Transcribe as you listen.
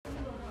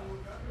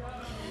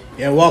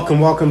Yeah,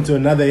 welcome to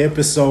another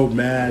episode,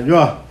 man.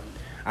 Yeah,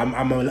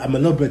 I'm a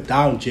little bit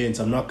down, gents.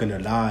 I'm not gonna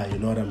lie. You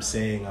know what I'm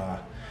saying?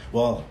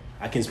 Well,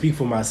 I can speak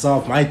for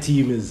myself. My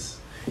team is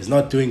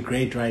not doing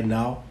great right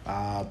now.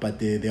 But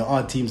there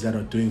are teams that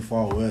are doing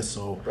far worse.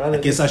 So Brother,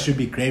 I guess I should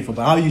be grateful.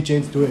 But how are you,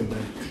 gents, doing,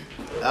 man?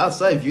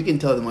 Outside, if you can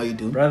tell them how you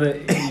do. Brother,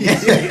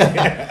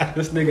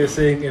 this nigga is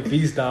saying if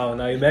he's down.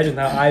 Now imagine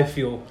how I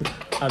feel.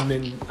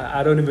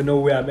 I don't even know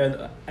where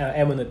I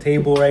am on the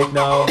table right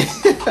now.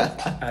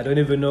 I don't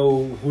even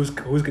know who's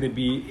gonna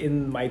be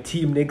in my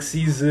team next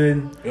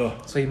season. Yeah.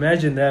 So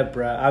imagine that,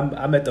 bruh.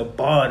 I'm at the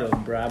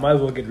bottom, bruh. I might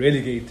as well get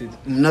relegated.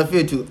 Not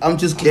fair too. I'm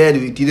just glad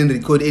we didn't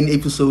record any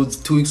episodes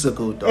 2 weeks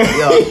ago, dog.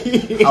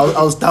 Yeah,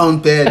 I was down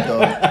bad,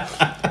 dog.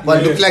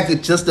 But it looked like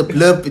it's just a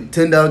blip. It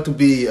turned out to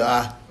be.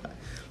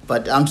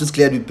 But I'm just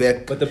glad we're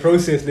back. But the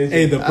process, legend.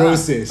 Hey, the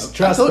process.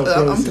 Trust the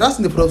process. I'm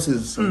trusting the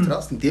process. I'm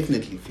trusting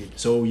definitely. Fit.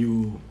 So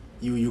you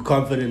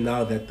confident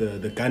now that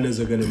the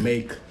Gunners are gonna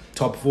make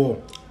top 4?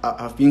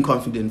 I've been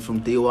confident from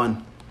day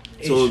one.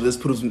 So Ish. this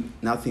proves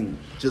nothing.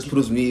 Just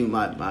proves me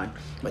my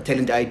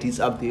talent ID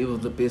is up there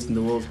with the best in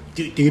the world.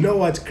 Do you know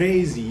what's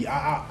crazy?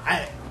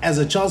 I as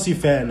a Chelsea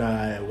fan,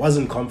 I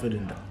wasn't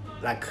confident.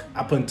 Like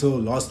up until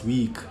last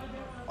week,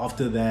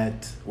 after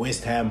that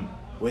West Ham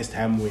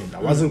win, I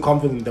wasn't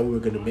confident that we were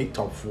gonna make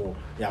top 4.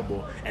 Yeah,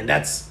 bro. And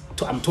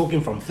I'm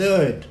talking from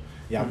third.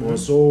 Yeah, bro.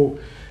 So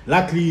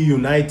luckily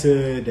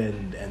United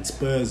and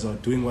Spurs are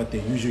doing what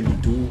they usually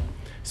do,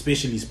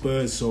 especially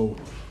Spurs. So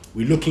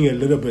we're looking a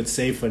little bit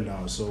safer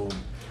now. So,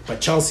 but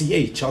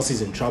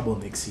Chelsea's in trouble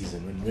next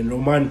season when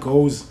Roman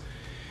goes,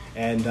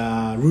 and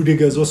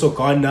Rudiger's also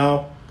gone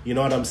now. You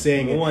know what I'm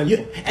saying?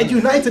 At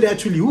United,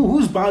 actually,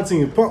 who's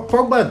bouncing?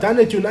 Pogba done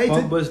at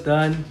United. Pogba's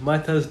done,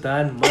 Mata's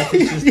done,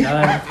 Matic is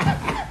done,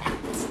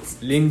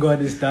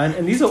 Lingard is done,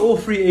 and these are all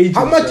free agents.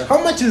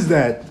 How much is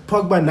that?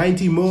 Pogba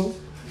 90 mil.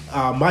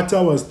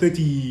 Mata was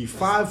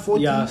 35,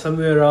 40. Yeah,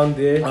 somewhere around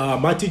there.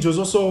 Matic was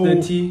also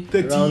 30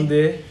 around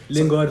there.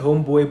 Lingard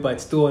homeboy,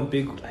 but still on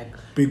big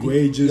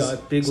wages. Yeah,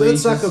 big so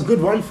wages. It's like a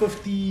good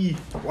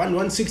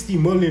 160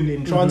 million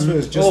in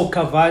transfers. Just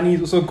Cavani's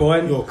also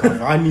gone. Yo,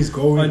 Cavani's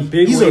going. On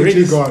big He's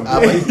wages. already gone.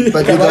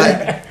 But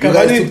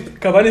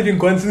Cavani been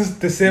gone since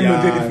December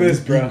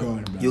 31st,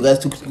 bro. you guys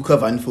took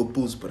Cavani for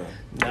boost, bro.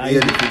 Nah,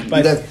 You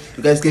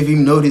guys gave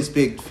him no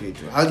respect, fit.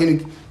 How can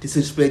you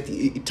disrespect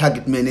a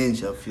target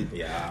manager, fit?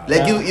 Yeah.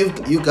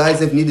 Like you guys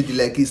have needed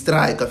like a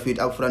striker, fit,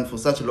 up front for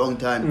such a long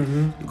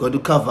time. You got to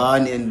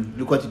Cavani and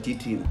look what you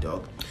did to him,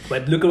 dog.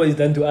 But look at what he's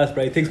done to us,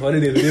 bro. He takes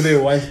holidays whenever he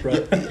wants, bro.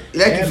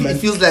 It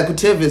feels like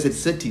Gutierrez at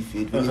City,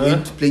 fit, when he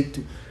went to play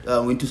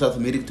went to South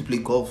America to play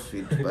golf,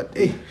 fit. But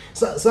Hey,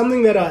 so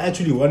something that I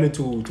actually wanted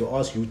to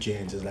ask you,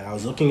 James, is like I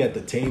was looking at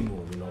the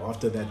table,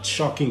 after that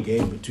shocking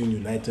game between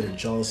United and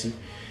Chelsea,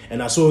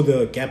 and I saw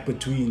the gap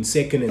between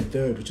second and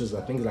third, which is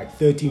I think like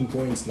 13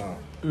 points now.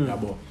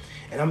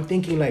 And I'm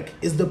thinking like,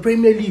 is the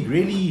Premier League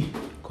really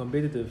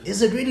Competitive.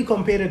 Is it really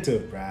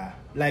competitive, bruh?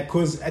 Like,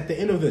 cause at the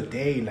end of the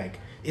day, like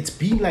it's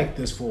been like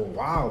this for a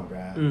while,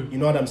 bruh. You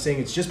know what I'm saying?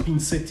 It's just been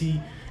City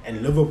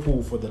and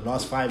Liverpool for the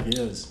last 5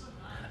 years.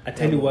 I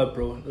tell you what,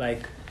 bro.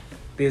 Like,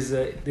 there's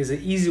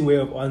an easy way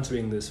of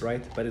answering this,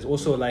 right? But it's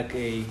also like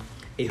a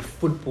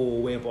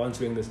football way of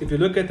answering this. If you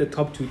look at the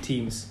top 2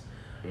 teams,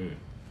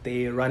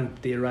 they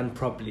run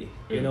properly.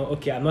 You know,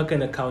 okay, I'm not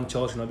gonna count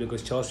Chelsea now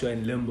because Chelsea are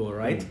in limbo,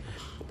 right?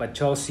 But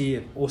Chelsea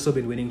have also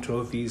been winning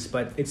trophies.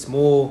 But it's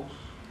more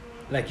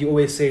like you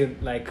always say,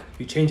 like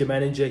you change a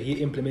manager,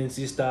 he implements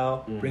his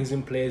style, brings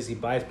in players, he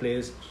buys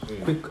players,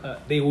 quick,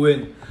 they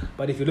win.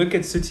 But if you look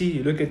at City,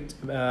 you look at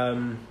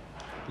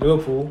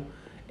Liverpool.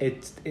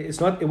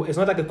 It's not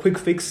like a quick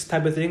fix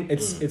type of thing.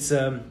 It's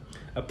a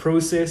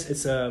process.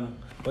 It's a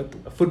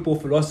football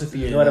philosophy.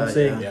 You know what I'm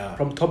saying? Yeah.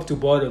 From top to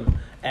bottom,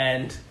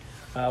 and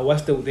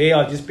they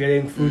are just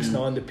bearing fruits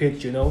now on the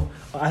pitch. You know,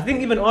 I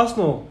think even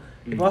Arsenal.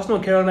 If Arsenal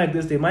carry on like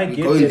this, they might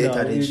get there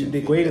now.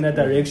 They're going in that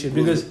direction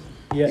because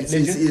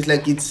it's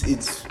like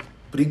it's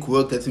brick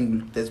work that's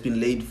been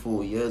laid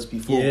for years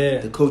before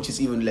the coach is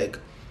even like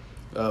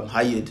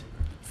hired.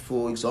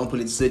 For example,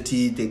 it's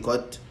City. They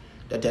got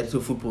that director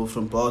of football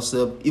from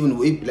Barca, even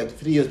way like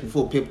 3 years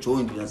before Pep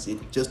joined,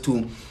 just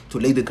to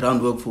lay the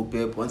groundwork for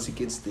Pep once he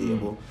gets there.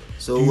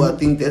 So I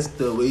think that's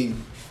the way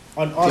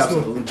on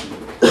Arsenal.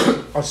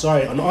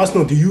 On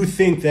Arsenal, do you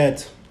think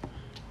that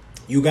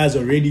you guys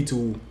are ready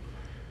to,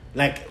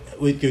 like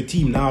with your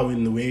team now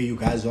in the way you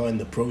guys are in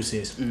the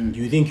process, do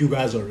you think you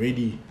guys are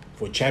ready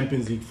for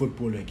Champions League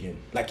football again?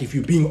 Like if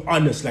you're being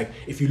honest, like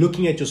if you're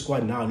looking at your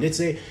squad now, let's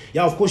say,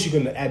 of course you're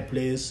going to add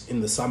players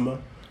in the summer,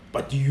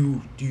 but do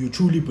you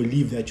truly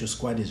believe that your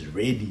squad is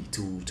ready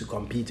to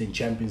compete in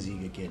Champions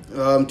League again?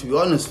 To be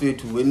honest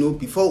with you,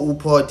 before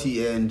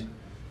Uparty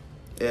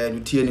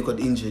and Tierney got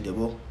injured,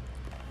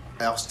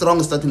 our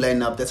strongest starting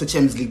lineup, that's a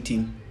Champions League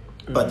team.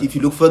 But if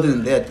you look further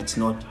than that, it's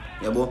not.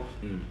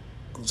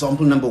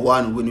 Example number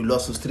 1, when you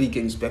lost those 3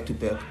 games back to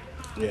back,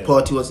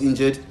 Party was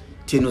injured,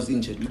 Tierney was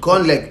injured. You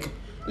can't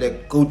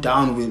like go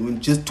down when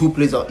just 2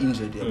 players are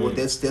injured.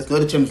 That's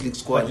not a Champions League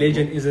squad. But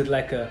Legend, is it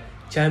like a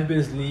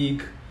Champions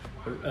League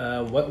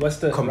what's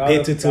the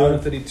Competitive. round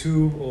of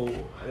 32 or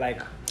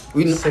like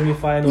We-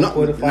 semi-final, No,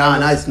 quarter-final?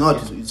 nah, it's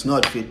not. It's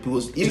not fit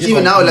because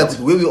even now, like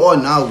where we are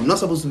now, we're not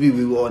supposed to be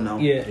where we are now.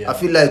 Yeah. I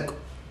feel like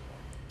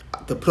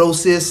the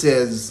process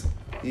is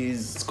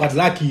It's got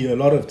lucky a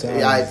lot of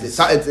times.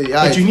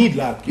 but you need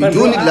luck. You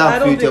do need luck, I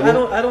don't, Peter, think,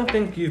 bro. I don't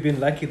think you've been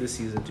lucky this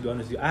season, to be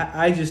honest with you.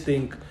 I just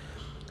think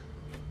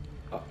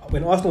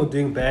when Arsenal were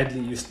doing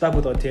badly, you stuck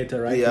with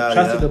Arteta, right? Yeah, you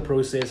trusted yeah. the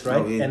process,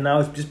 right? Oh, yeah. And now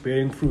it's just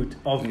bearing fruit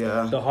of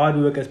Yeah. the hard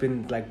work has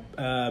been like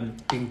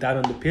being done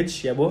on the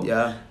pitch, yeah, bro?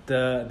 Yeah.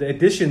 The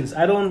additions,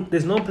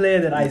 there's no player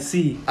that I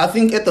see. I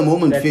think at the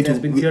moment, That Fit, has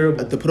been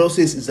terrible. the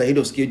process is ahead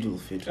of schedule,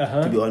 Fit.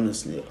 Uh-huh. To be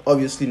honest,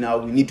 obviously now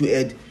we need to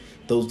add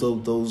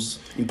those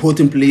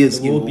important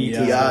players. The world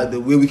beaters, yeah, yeah. the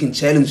way we can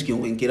challenge,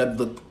 we can get up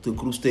the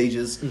group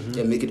stages Mm-hmm.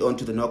 and make it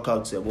onto the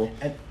knockouts. Yeah, bro.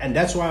 And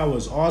that's why I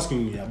was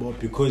asking you about,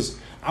 because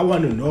I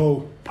want to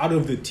know, out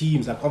of the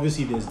teams, like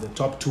obviously there's the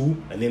top two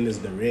and then there's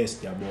the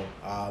rest, yeah, bro.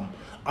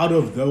 Out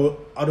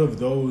of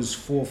those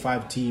 4 or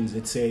 5 teams,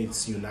 let's say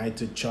it's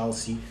United,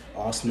 Chelsea,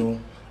 Arsenal,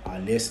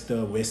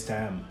 Leicester, West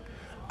Ham.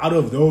 Out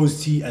of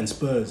those and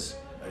Spurs,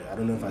 I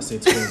don't know if I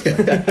said Spurs,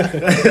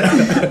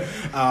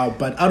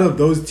 but out of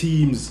those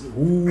teams,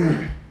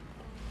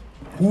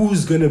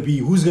 who's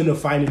gonna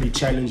finally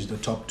challenge the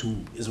top two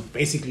is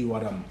basically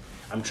what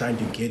I'm trying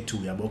to get to,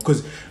 yeah,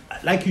 because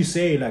like you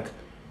say, like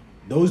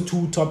those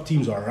 2 top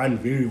teams are run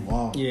very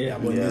well. Yeah.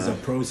 But there's a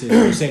process.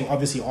 You're saying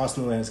obviously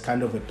Arsenal has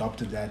kind of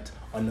adopted that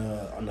on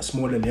a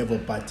smaller level,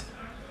 but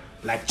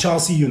like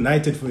Chelsea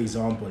United, for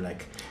example,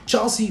 like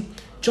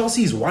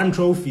Chelsea's won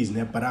trophies,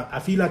 but I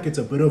feel like it's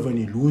a bit of an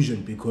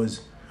illusion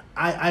because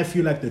I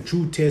feel like the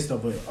true test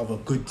of a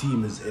good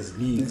team is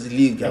league. It's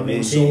league, I And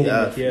mean, so-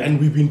 yeah. and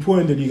we've been poor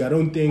in the league. I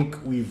don't think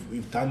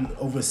we've done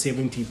over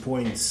 70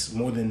 points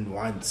more than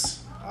once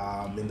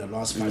in the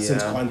last 5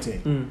 since Yeah. Conte.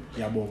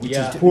 Yeah, but which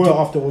Yeah. is poor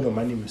after all the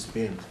money we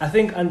spent. I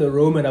think under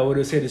Roman, I would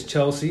have said it's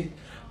Chelsea.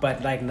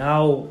 But like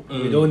now,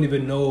 we don't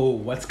even know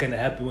what's gonna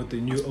happen with the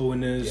new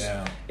owners.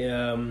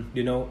 Yeah.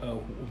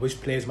 Which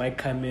players might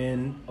come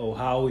in or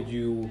how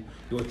your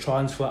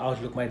transfer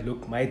outlook might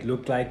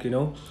look like.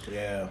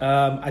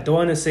 Yeah. I don't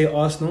want to say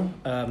Arsenal,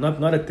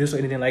 not a diss or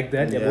anything like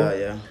that.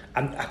 Yeah.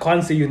 I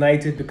can't say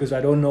United because I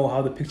don't know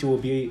how the picture will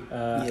be.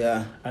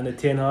 Yeah. Under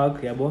Ten Hag.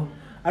 Yeah, bro.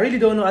 I really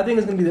don't know. I think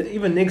it's gonna be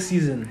even next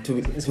season. To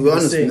it's be gonna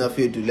honest, say. enough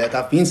here to like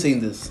I've been saying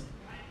this,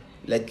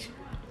 like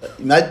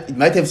it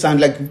might have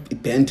sounded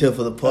like banter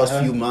for the past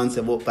Uh-huh. few months,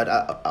 but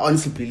I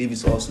honestly believe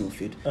it's Arsenal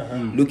fit. Uh-huh.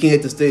 Looking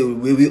at the state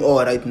where we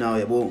are right now,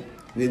 where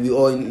we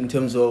are in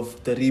terms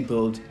of the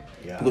rebuild,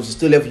 Yeah. because we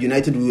still have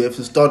United, we have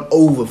to start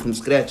over from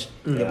scratch.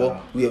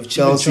 Yeah. We have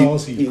Chelsea,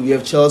 Chelsea. we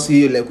have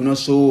Chelsea. Like we're not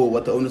sure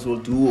what the owners will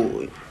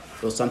do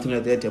or something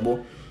like that.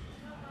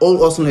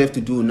 All Arsenal have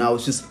to do now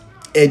is just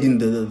add in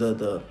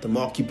the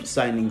marquee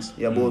signings,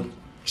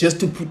 just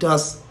to put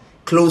us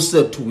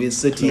closer to where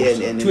City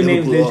and Two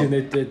names, Liverpool are.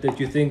 legend, that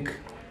you think.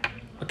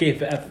 Okay,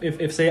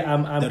 if say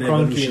I'm The Kroenke,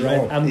 revolution.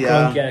 right? I'm Yeah.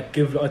 Kroenke. I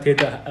give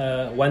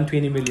Arteta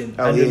 120 million,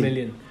 Oh, 100 yeah.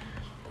 million.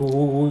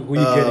 Who you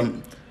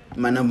getting?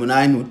 My number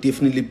 9 would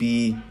definitely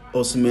be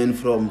Osimhen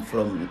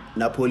from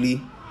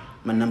Napoli.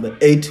 My number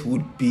 8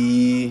 would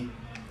be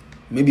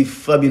maybe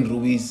Fabian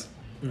Ruiz.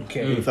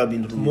 Okay, Maybe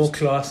Fabian Ruiz. more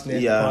class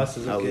than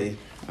passes. Okay.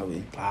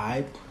 away.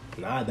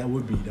 That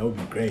would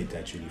be great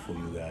actually for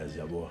you guys,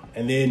 yeah, boy.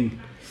 And then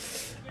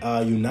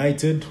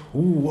United.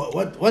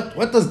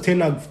 What does Ten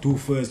Hag do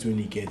first when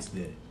he gets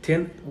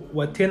there?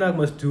 What Ten Hag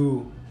must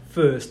do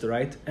first,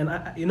 right? And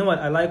you know what?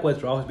 I like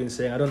what Raul's been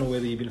saying. I don't know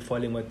whether you've been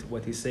following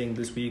what he's saying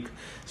this week,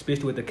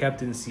 especially with the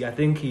captaincy. I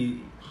think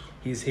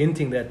he's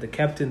hinting that the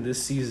captain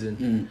this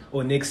season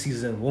or next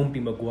season won't be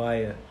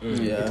Maguire.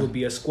 Yeah. It will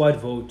be a squad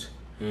vote.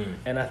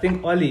 And I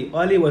think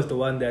Oli was the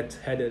one that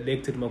had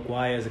elected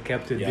Maguire as a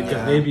captain Yeah.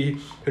 because maybe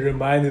it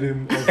reminded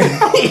him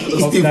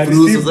of Steve like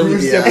Bruce Steve or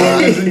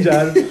something, Bruce,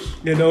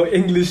 yeah.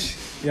 English.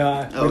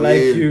 Yeah, we Oh, like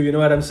yeah. you know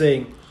what I'm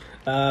saying.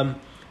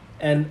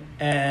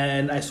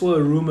 And I saw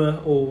a rumor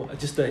or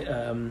just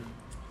a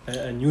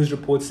news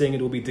report saying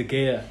it will be De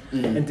Gea.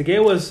 And De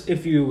Gea was,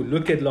 if you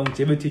look at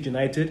longevity at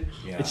United,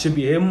 Yeah. it should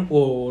be him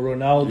or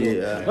Ronaldo,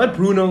 Yeah. not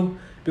Bruno.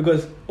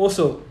 Because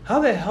also, how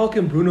the hell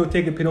can Bruno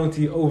take a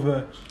penalty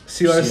over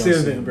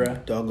CR7,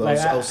 bruh? Dog, Like,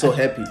 I was so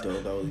happy,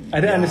 dog. I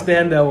didn't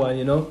understand that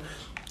one,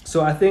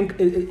 So I think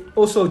it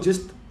also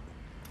just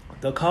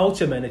the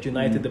culture, man, at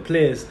United, the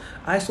players.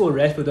 I saw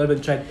Rashford not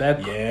even track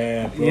back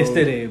Yeah, bro.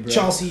 yesterday, bro.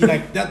 Chelsea,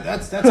 like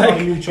that's how Like,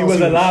 I knew he Chelsea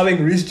was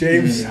allowing Reece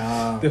James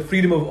Yeah. the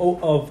freedom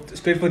of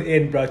straight foot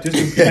in, bro, just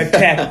to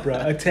attack, bro,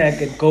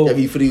 attack and go.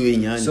 Heavy freeway,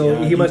 yeah. So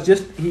Yeah, he must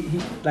just he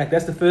like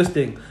that's the first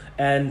thing.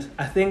 And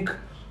I think,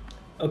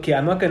 okay,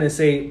 I'm not gonna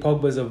say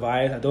Pogba's a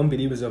virus. I don't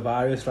believe it's a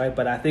virus, right?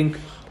 But I think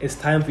it's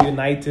time for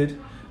United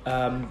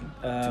and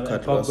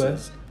cut Pogba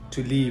losses.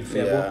 to leave.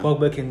 Yeah.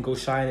 Pogba can go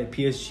shine at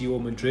PSG or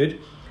Madrid,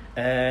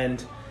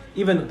 and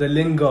even the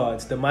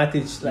Lingards, the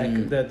Matic, like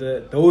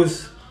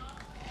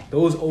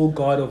those old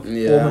guard of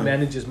Yeah. former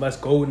managers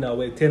must go now.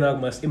 Where Ten Hag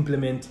must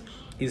implement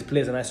his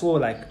players. And I saw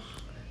like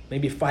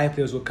maybe 5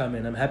 players will come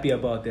in. I'm happy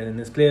about that. And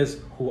there's players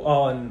who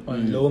are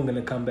on loan going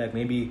to come back.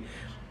 Maybe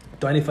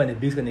Donny van de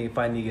Beek's going to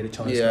finally get a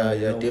chance. Yeah,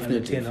 now,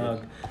 definitely. Ten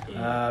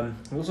Hag.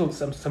 Also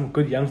some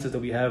good youngsters that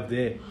we have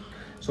there.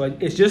 So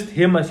it's just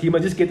he must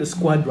just get the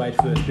squad right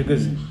first,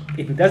 because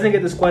if he doesn't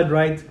get the squad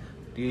right,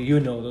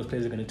 those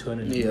players are going to turn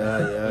on him.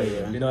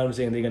 Yeah. You know what I'm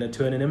saying? They're going to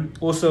turn on him.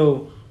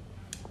 Also,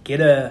 get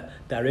a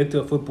director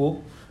of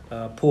football.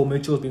 Paul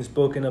Mitchell's been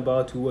spoken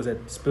about, who was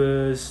at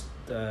Spurs,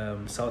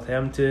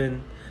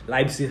 Southampton,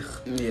 Leipzig,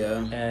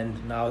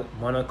 and now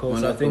Monaco.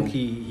 So I think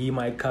he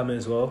might come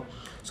as well.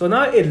 So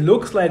now it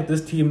looks like this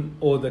team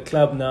or the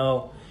club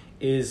now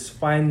is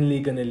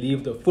finally going to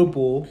leave the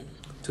football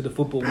to the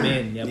football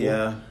men.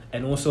 Yeah.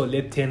 And also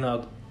let Ten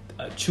Hag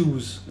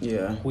choose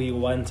who he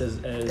wants as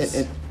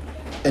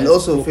and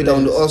also, Fred, I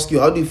want to ask you,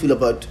 how do you feel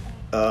about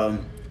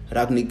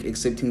Rangnick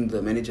accepting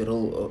the manager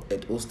role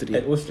at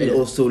Austria? And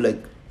also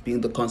like being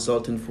the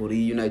consultant for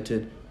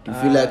United? Do you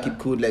feel like it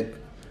could like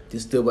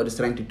disturb what he's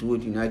trying to do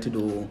at United,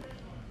 or?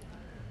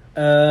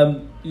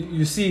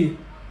 You see,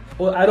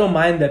 well, I don't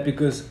mind that,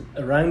 because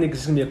Rangnick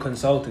is going to be a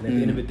consultant at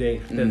the end of the day.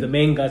 The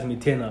main guy's going to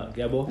be Ten Hag,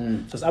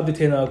 So it's up to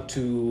Ten Hag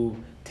to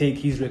take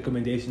his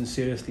recommendations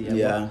seriously.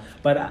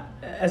 But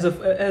as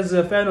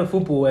a fan of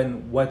football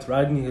and what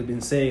Rangnick has been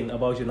saying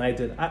about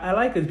United, I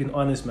like it being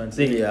honest, man.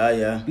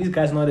 Saying these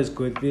guys not as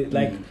good.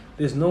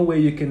 There's no way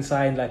you can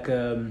sign like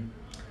a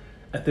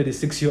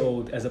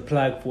 36-year-old as a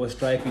plug for a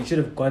striker. You should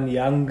have gone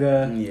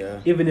younger.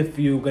 Even if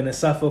you're gonna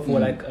suffer for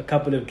like a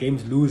couple of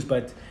games, lose,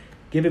 but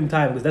give him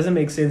time, because it doesn't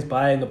make sense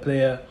buying a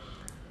player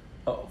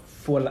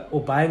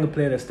buying a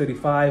player that's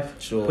 35,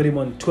 put him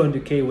on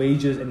 200k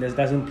wages and that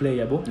doesn't play,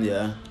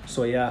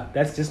 So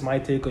that's just my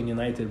take on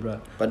United,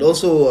 bro. But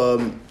also,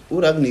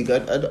 Rangnick,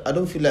 I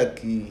don't feel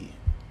like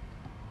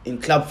in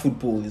club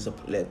football he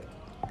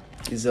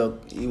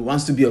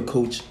wants to be a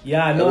coach.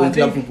 In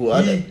club football,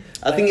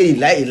 I think he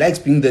likes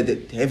being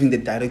having the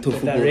director of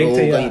football role,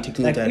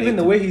 director. Even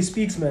the way he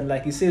speaks, man,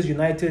 like he says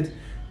United,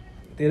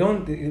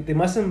 they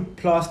mustn't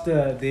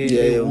plaster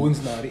their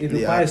wounds now. It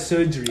requires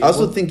surgery. I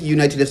also think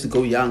United has to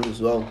go young as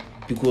well,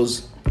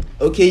 because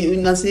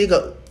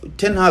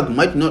Ten Hag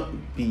might not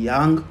be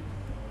young,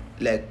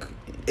 like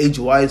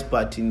age-wise,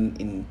 but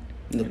in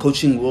the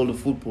coaching world of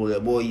football, the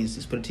boy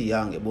is pretty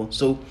young.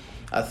 So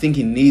I think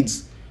he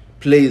needs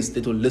players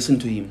that will listen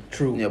to him.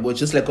 True. But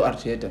just like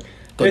Arteta.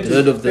 Got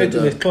rid of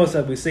the close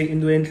up. We say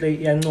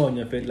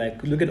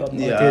like look at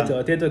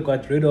Arteta. Arteta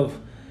got rid of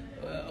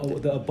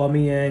the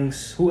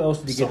Aubameyangs. Who else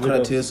did he get rid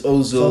of?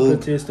 Ozil,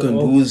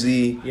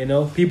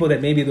 Guendouzi. People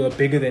that maybe they were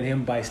bigger than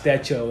him by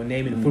stature or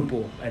name in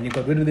football, and he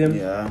got rid of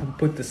them.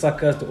 Put the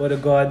suckers, the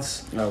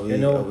Odegaards.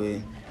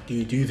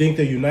 Do you think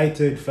the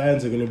United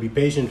fans are going to be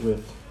patient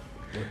with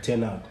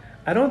Ten Hag?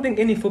 I don't think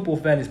any football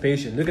fan is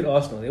patient. Look at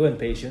Arsenal; they weren't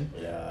patient.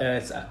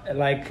 It's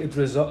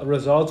it's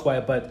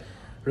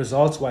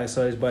results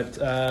wise, but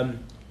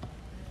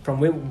from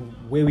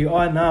where we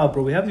are now,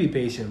 bro, we have to be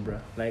patient, bro.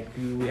 Like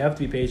we have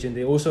to be patient.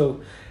 They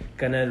also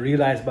gonna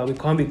realize, but we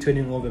can't be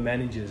turning over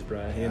managers,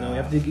 bro. You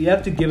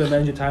have to give a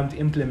manager time to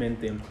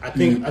implement them. I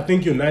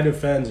think United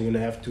fans are gonna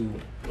have to.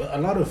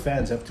 A lot of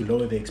fans have to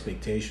lower their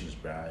expectations,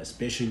 bro.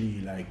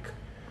 Especially like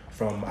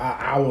from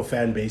our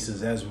fan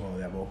bases as well,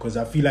 because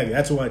I feel like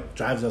that's what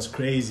drives us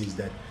crazy, is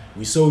that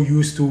we're so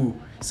used to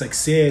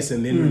success,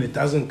 and then when it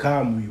doesn't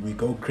come, we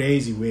go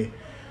crazy. Where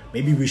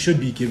maybe we should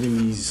be giving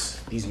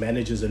these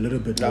managers a little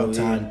bit more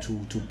time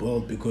to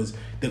build, because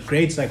the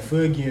greats like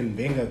Fergie and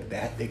Wenger,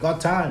 they got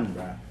time,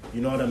 bro.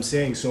 You know what I'm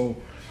saying? So,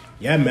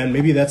 yeah, man,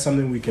 maybe that's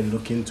something we can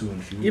look into in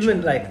the future.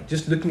 Even like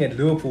just looking at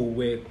Liverpool,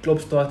 where Klopp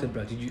started,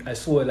 bro. I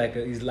saw like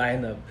his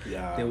lineup.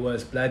 There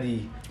was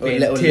bloody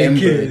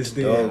Tenkes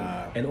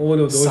there, and all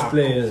of those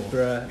players,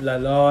 bro.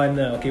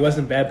 Lallana, okay, he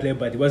wasn't a bad player,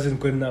 but he wasn't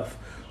good enough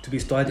to be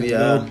starting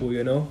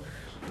Liverpool,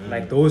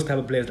 Like those type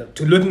of players. Like,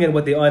 to looking at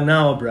what they are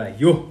now, bruh.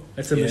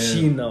 That's a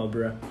machine now,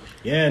 bruh.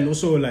 Yeah, and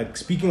also like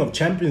speaking of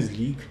Champions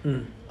League,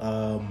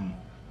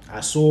 I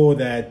saw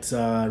that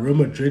Real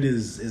Madrid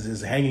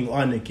is hanging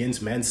on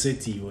against Man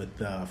City with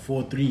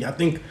 4-3. I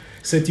think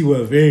City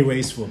were very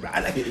wasteful, bro.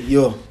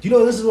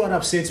 This is what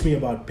upsets me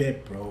about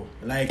Pep, bro.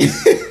 Like,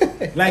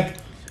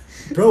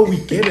 bro, we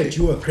get it.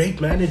 You're a great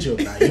manager,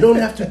 bro. You don't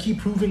have to keep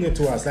proving it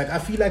to us. Like, I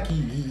feel like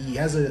he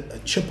has a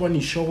chip on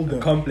his shoulder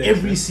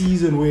every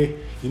season where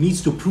he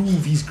needs to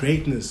prove his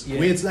greatness.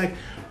 Where it's like,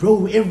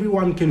 bro,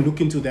 everyone can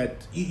look into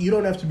that. You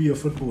don't have to be a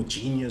football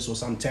genius or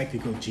some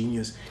tactical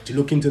genius to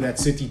look into that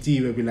City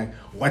team and be like,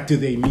 what do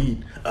they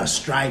need? A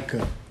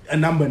striker, a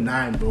number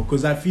 9, bro.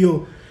 Because I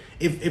feel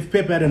if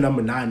Pep had a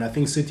number 9, I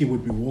think City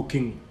would be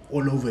walking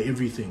all over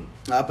everything.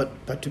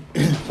 But to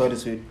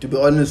be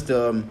honest,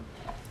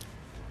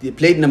 they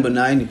played number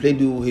 9. He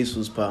played with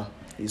Jesus Pa.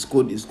 He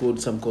scored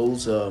some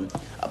goals.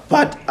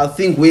 But I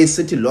think where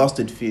City lost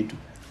it fit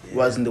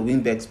was in the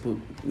wing back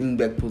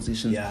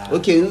position.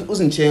 Okay,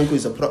 Uzinchenko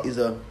is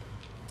a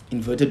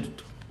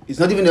inverted He's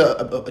not even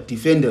a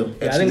defender. Yeah,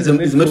 I Actually,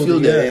 think he's a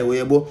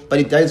midfielder. But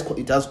it does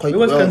quite Who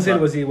was well.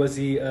 Cancelo? Was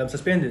he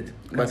suspended?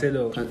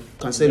 Cancelo.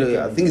 Cancelo,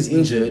 yeah, I think he's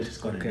injured. He's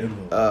got a Okay.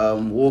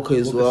 limbo. Walker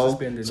as Walker's well.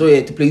 suspended. So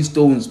yeah, to play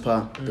Stones,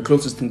 the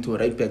closest thing to a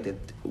right back that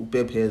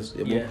Pep has.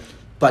 Yeah.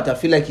 But I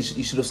feel like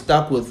he should have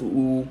stuck with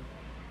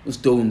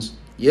Stones.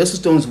 Yes,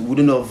 Stones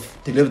wouldn't have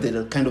delivered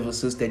the kind of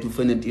assist that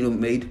Fernandinho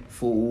made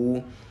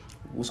for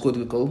who scored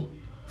the goal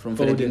from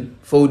Foden.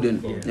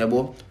 Yeah.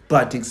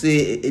 But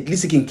at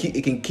least he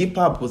can keep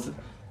up with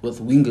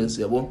wingers.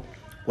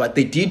 What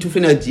they did to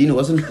Fernandinho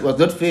was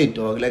not fair,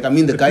 dog. Like, I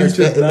mean, the guy is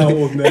Now,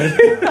 old man.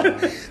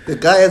 the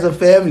guy has a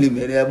family,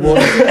 man. So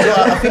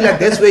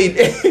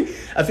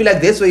I feel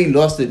like that's where he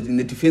lost it in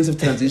the defensive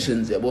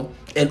transitions,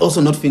 and also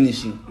not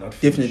finishing.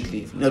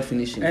 Definitely not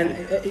finishing. And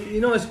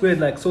it's weird.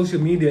 Like social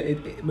media,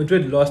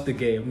 Madrid lost the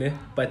game, ne?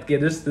 But yeah,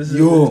 this is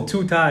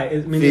two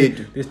ties. I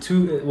mean, there's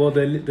two. Well,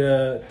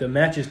 the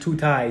match is two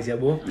ties, Yeah.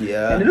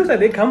 And it looks like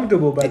they're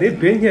comfortable, but they've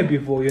been here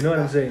before. You know what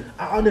I'm saying?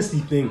 I honestly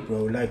think,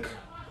 bro, like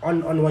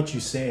on what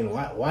you're saying,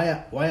 why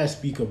I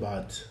speak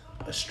about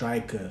a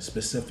striker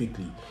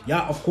specifically.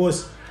 Yeah, of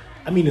course.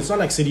 I mean, it's not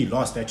like City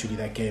lost actually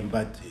that game,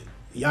 but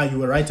yeah, you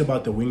were right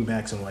about the wing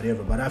backs and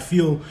whatever. But I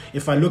feel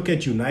if I look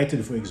at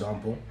United, for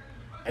example,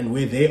 and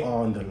where they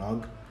are on the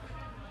log,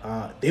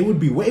 they would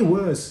be way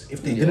worse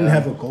if they didn't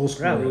have a goal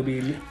scorer. Right,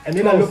 be and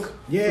then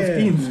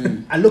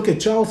 15. I look at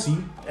Chelsea,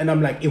 and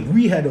I'm like, if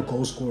we had a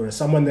goal scorer,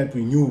 someone that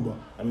we knew about,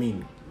 I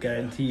mean,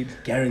 guaranteed.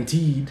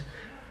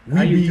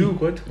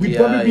 We'd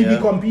probably Yeah. be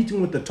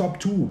competing with the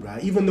top two,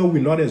 right? Even though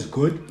we're not as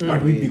good,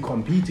 but we'd be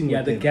competing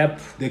with them. the gap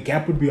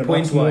Gap would be a lot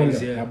point-wise,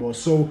 smaller. yeah. Bro.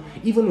 So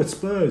even with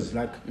Spurs,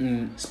 like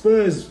when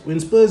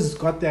Spurs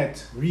got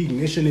that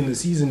reignition in the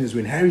season is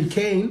when Harry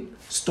Kane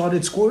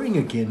started scoring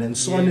again, and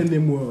Son and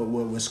them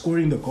were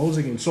scoring the goals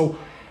again. So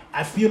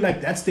I feel like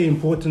that's the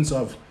importance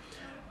of.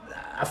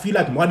 I feel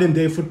like modern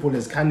day football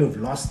has kind of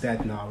lost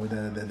that now.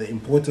 The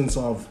importance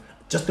of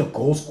just a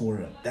goal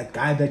scorer, that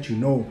guy that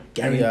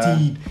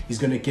guaranteed he's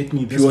gonna get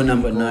me this Pure many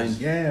number goals. 9.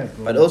 Yeah,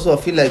 bro. But also, I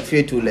feel like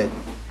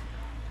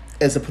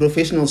as a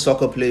professional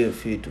soccer player,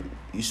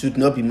 you should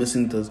not be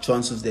missing the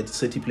chances that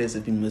City players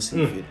have been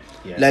missing.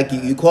 Yeah. Like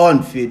you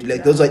can't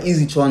those are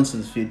easy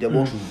chances.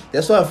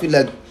 That's why I feel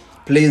like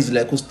players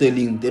like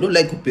Sterling, they don't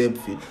like Pep.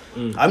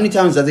 How many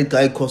times does a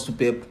guy cost to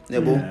Pep? He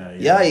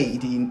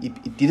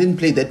didn't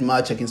play that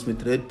much against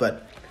Madrid,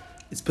 but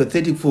it's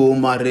pathetic for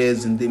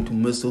Mahrez and them to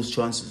miss those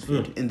chances.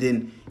 And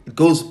then it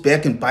goes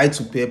back and bites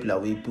to Pep.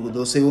 People,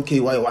 they'll say, okay,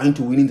 why aren't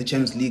you winning the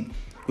Champions League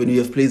when you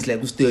have players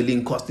like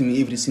Sterling costing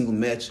me every single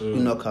match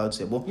in knockouts?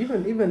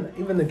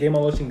 Even the game I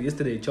was watching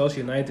yesterday,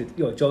 Chelsea United,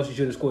 Chelsea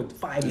should have scored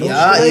 5 goals.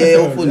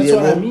 That's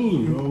what I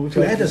mean, bro. If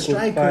we had a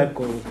striker, 5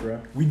 goals, bro.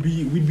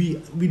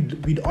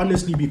 we'd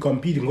honestly be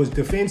competing. Because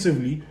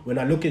defensively, when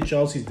I look at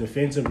Chelsea's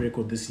defensive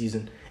record this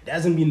season, it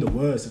hasn't been the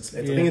worst.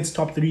 I think it's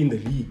top 3 in the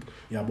league.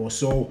 Yeah, bro.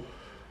 So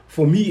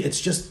for me, it's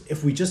just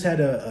if we just had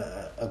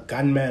a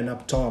gunman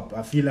up top,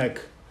 I feel like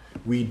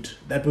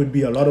that would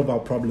be a lot of our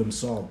problems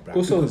solved. Right?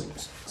 Also,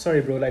 sorry,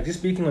 bro. Like just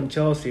speaking on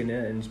Chelsea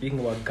and speaking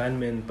about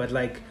gunmen, but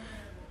like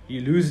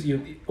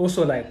you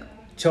also like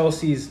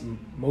Chelsea's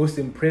most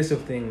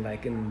impressive thing,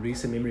 like in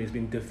recent memory, has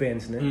been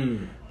defense.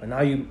 But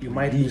now you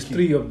might lose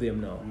 3 of them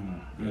now.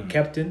 Your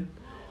captain,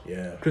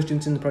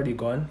 Christensen's probably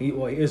gone. He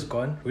is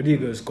gone.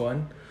 Rudiger is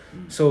gone.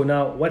 So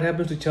now, what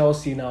happens to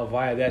Chelsea now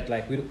via that?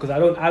 Like, because I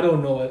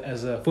don't know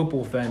as a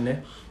football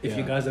fan, if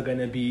you guys are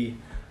gonna be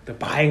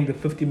buying the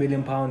 £50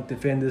 million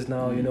defenders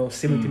now,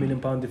 £70 million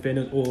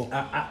defenders, or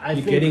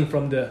you're getting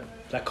from the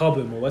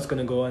Cobham, or what's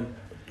gonna go on?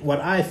 What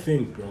I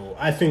think, bro,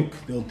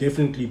 there'll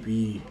definitely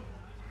be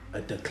a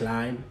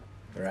decline,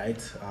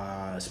 right?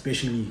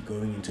 Especially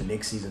going into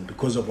next season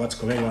because of what's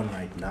going on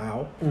right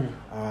now.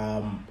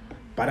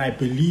 But I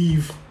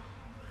believe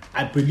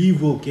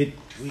we'll get.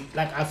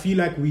 I feel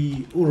like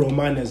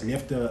Roman has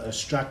left a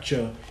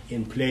structure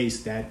in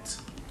place that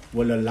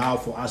will allow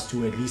for us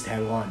to at least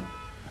hang on.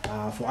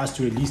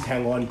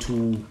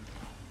 To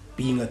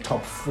being a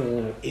top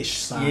 4-ish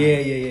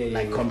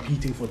side.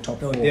 Competing for top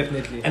 4.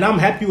 Definitely. And I'm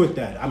happy with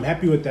that. I'm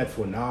happy with that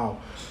for now.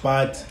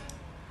 But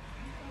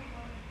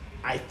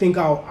I think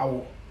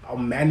our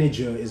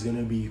manager is going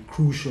to be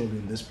crucial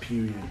in this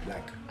period.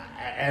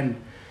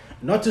 And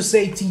not to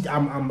say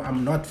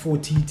I'm not for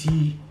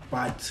TT,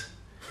 but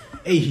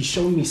hey, he's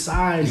shown me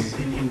signs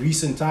in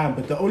recent time.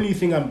 But the only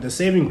thing, the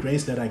saving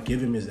grace that I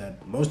give him is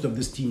that most of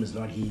this team is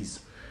not his.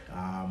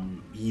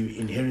 He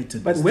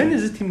inherited. But when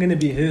is this team gonna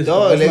be his?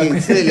 Like you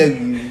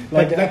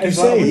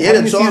say, he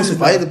had a chance to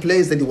buy the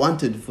players that he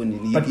wanted for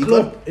But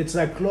Klopp, it's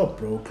like Klopp,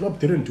 bro. Klopp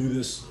didn't do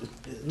this.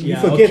 You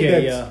forget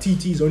that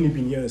TT's only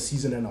been here a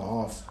season and a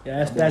half.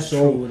 Yeah, that's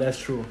true. That's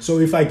true. So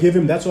if I give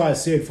him, that's why I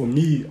said for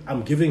me,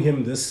 I'm giving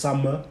him this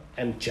summer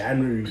and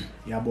January,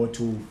 but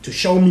to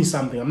show me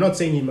something. I'm not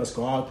saying he must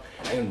go out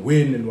and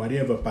win and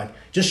whatever, but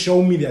just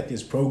show me that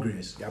there's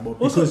progress.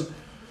 Because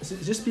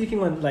just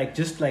speaking on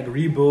just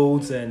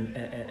rebuilds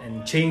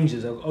and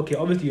changes. Okay,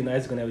 obviously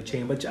United's gonna have a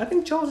change, but I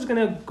think Chelsea's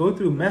gonna go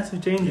through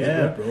massive changes.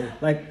 Yeah,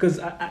 bro. Because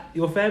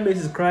your fan base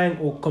is crying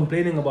or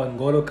complaining about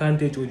N'Golo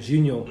Kante,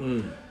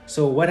 Jorginho.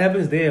 So what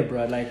happens there,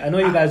 bro? I know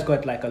you guys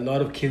got a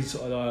lot of kids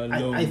on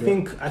loan. I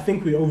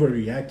think we're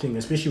overreacting,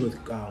 especially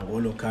with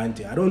N'Golo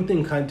Kante. I don't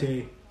think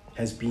Kante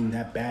has been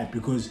that bad,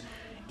 because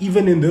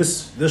even in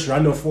this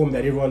run of form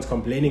that everyone's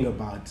complaining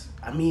about,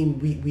 I mean,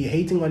 we're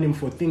hating on him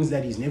for things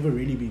that he's never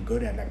really been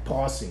good at, like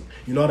passing.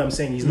 You know what I'm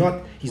saying? He's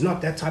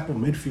not that type of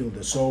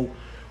midfielder. So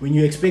when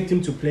you expect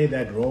him to play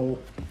that role,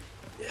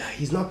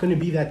 he's not going to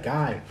be that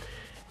guy.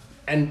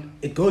 And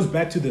it goes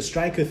back to the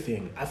striker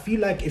thing. I feel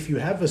like if you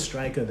have a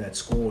striker that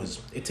scores,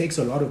 it takes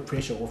a lot of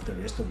pressure off the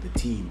rest of the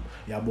team,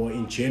 boy,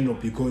 in general,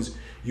 because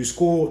you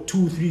score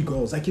 2-3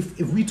 goals. Like if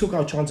we took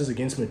our chances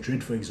against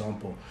Madrid, for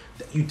example,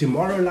 you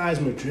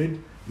demoralize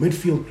Madrid.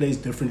 Midfield plays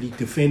differently,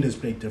 defenders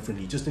play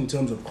differently, just in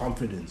terms of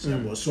confidence.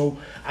 So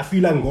I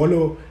feel like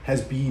N'Golo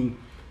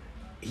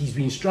he's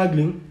been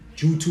struggling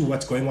due to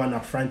what's going on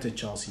up front at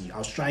Chelsea.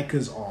 Our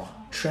strikers are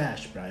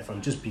trash, bro, if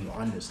I'm just being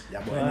honest.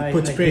 And it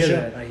puts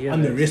pressure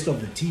on the rest of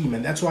the team,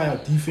 and that's why our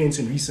defense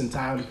in recent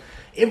time,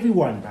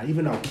 everyone, bro,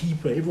 even our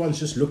keeper, everyone's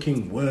just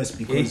looking worse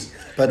because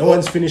no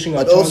one's finishing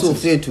our chances. But also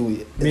fair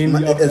to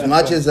as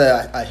much as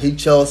I hate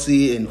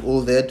Chelsea and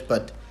all that,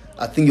 but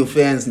I think your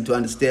fans need to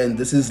understand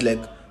this is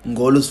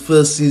N'Golo's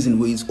first season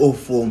where he's off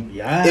form.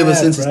 Ever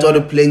since he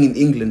started playing in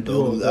England,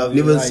 I've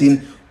never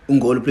seen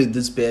N'Golo play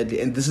this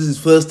badly, and this is his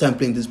first time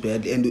playing this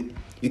badly. And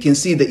you can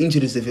see the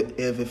injuries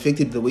have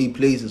affected the way he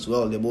plays as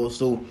well.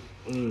 So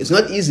it's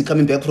not easy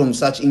coming back from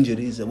such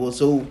injuries.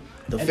 So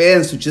the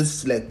fans should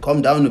just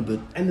calm down a bit.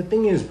 And the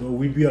thing is, bro,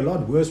 we'd be a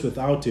lot worse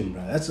without him,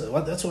 bro.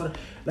 That's what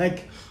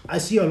I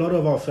see a lot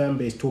of our fan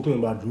base talking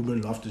about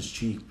Ruben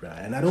Loftus-Cheek, bro,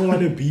 and I don't want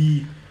to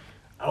be.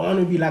 I want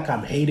to be like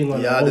I'm hating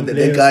on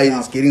the guy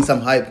is getting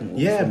some hype.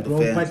 Yeah,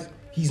 bro, but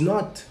he's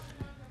not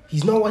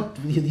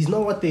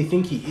what they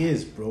think he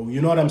is, bro.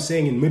 You know what I'm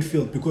saying, in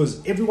midfield, because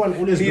everyone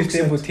always looks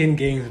at for 10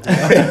 games.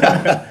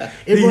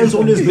 Everyone's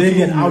always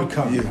looking at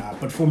outcome, bro.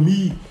 But for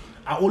me,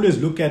 I always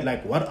look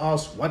at what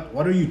else,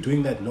 what are you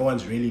doing that no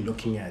one's really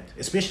looking at,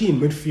 especially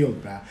in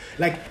midfield, bro.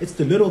 It's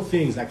the little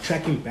things,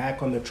 tracking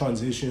back on the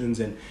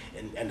transitions and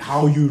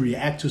how you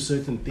react to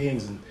certain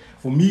things. And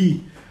for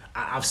me,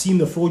 I've seen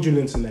the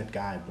fraudulence in that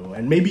guy, bro,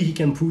 and maybe he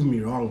can prove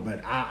me wrong,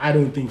 but I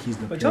don't think he's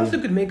the player. But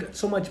Chelsea could make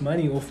so much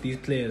money off these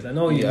players. I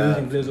know you're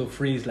losing players of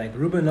frees, like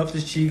Ruben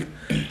Loftus-Cheek,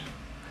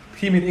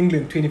 him in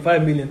England,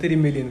 25 million, 30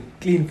 million,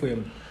 clean for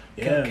him.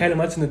 Yeah. Callum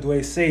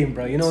Hudson-Odoi, same,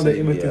 bro. You know, the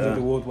Evertons of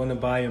the world want to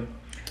buy him.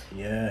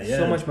 Yeah.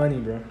 So much money,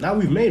 bro. Now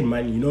we've made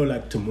money,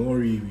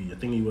 Tomori, I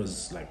think he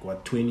was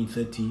 20,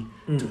 30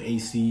 to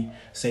AC,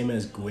 same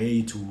as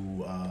Gueye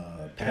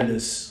to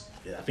Palace.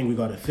 I think we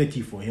got a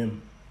 30 for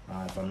him.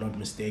 If I'm not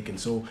mistaken.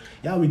 So,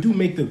 we do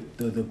make the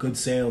good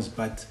sales,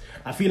 but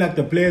I feel like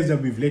the players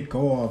that we've let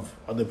go of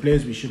are the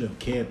players we should have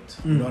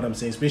kept. You know what I'm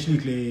saying?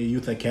 Especially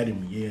Youth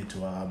Academy,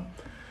 to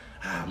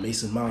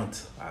Mason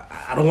Mount.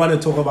 I don't want to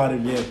talk about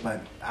him yet, but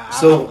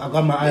I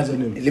got my eyes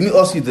on him. Let me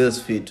ask you this,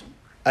 Fit.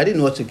 I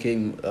didn't watch the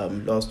game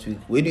last week.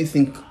 Where do you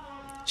think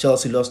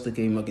Chelsea lost the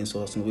game against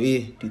Arsenal? Where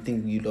do you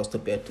think you lost the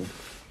battle?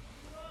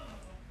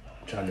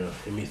 Trying to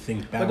let me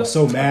think back. I was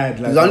so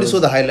mad. I only saw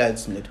the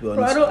highlights, to be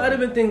honest. Bro, I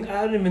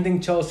don't even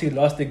think Chelsea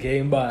lost the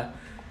game, but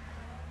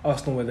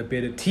Arsenal were the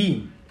better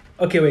team.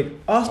 Okay, wait.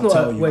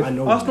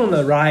 Arsenal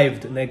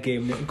arrived in that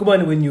game. Come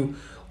on, when you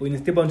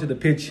step onto the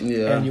pitch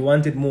and you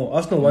wanted more.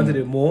 Arsenal wanted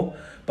it more,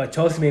 but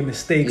Chelsea made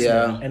mistakes,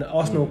 man, and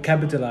Arsenal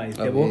capitalized.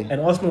 Okay.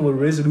 And Arsenal were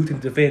resolute in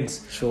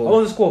defense. Sure. I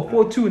want to score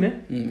 4-2, ne?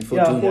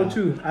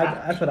 4-2. 4-2.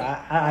 That's what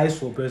I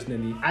saw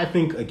personally. I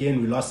think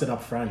again we lost it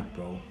up front,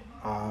 bro.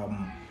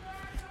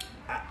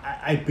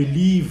 I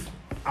believe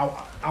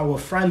our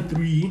front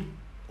three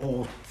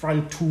or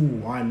front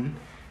 2-1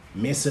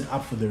 mess it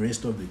up for the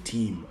rest of the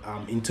team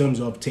in terms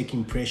of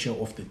taking pressure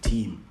off the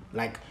team.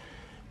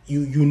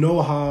 You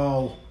know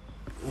how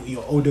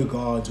your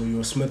Odegaards or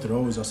your Smith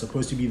Rowes are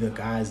supposed to be the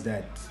guys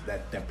that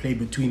play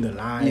between the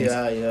lines,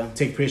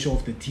 take pressure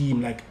off the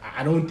team.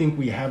 I don't think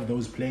we have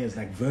those players.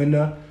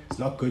 Werner is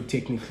not good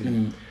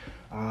technically.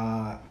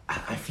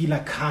 I feel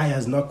like Kai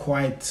has not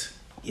quite.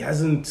 He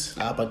hasn't.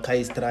 But Kai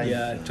is trying.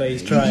 Yeah,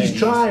 he's trying. He's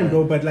trying,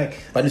 bro. But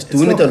he's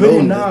doing it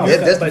alone.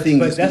 That's the thing.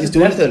 He's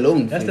doing it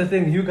alone. That's the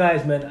thing. You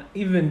guys, man.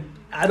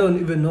 I don't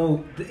even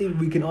know.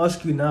 We can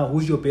ask you now,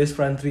 who's your best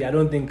front three? I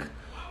don't think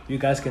you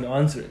guys can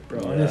answer it, bro.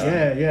 Honestly.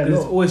 Yeah.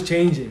 It's always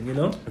changing, you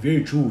know.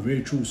 Very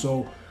true.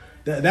 So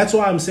that's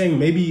why I'm saying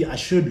maybe I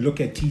should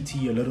look at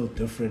TT a little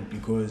different,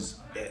 because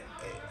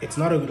it's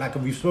not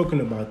we've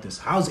spoken about this.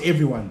 How's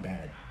everyone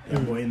bad?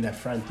 We're in that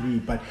front three,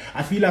 but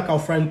I feel like our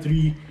front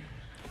three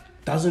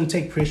doesn't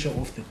take pressure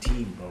off the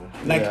team, bro.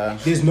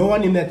 There's no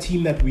one in that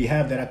team that we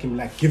have that I can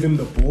give him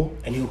the ball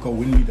and he'll go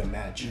win me the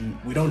match.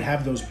 We don't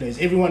have those players.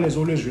 Everyone is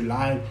always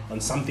relying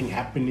on something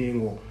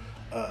happening or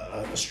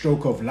a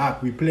stroke of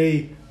luck. We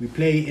play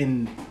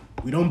in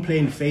we don't play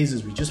in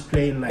phases. We just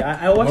play in like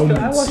I watched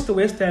moments. the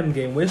West Ham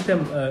game. West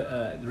Ham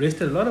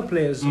rested a lot of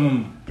players.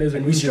 Players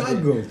And were we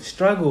injured.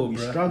 struggled.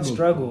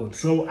 Struggled.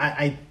 So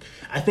I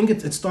think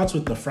it starts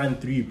with the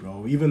front three,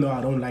 bro. Even though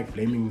I don't like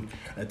blaming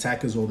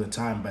attackers all the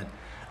time, but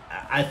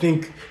I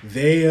think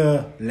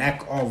their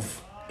lack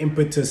of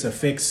impetus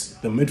affects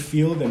the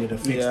midfield and it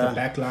affects the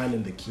back line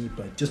and the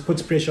keeper. It just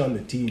puts pressure on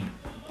the team.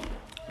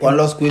 One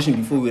last question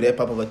before we wrap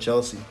up about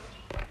Chelsea.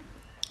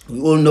 We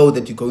all know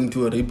that you're going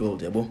to a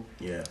rebuild, Yabo.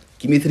 Yeah.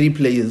 Give me 3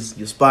 players,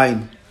 your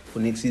spine for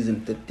next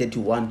season that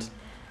you want.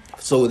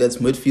 So that's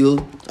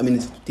midfield,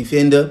 it's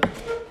defender,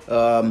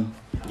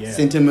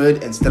 centre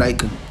mid and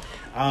striker.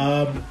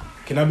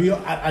 Can I be?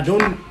 I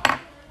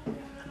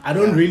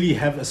don't really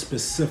have a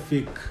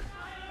specific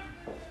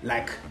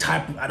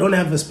type. I don't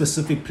have a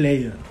specific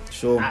player.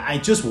 Sure. I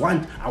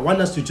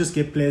want us to just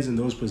get players in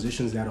those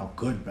positions that are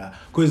good, bro.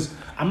 Because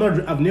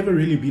I've never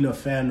really been a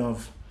fan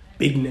of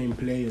big name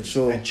players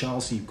at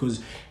Chelsea.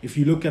 Because if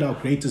you look at our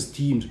greatest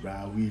teams,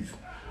 bro, we've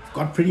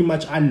got pretty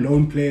much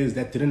unknown players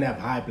that didn't have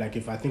hype. Like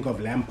if I think of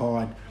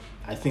Lampard,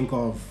 I think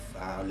of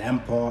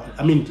Lampard,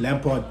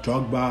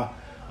 Drogba.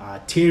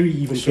 Terry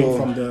even came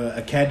from the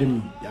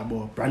academy.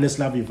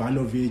 Branislav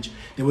Ivanovic.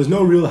 There was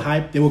no real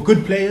hype. They were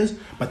good players,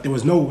 but there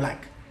was no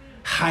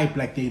hype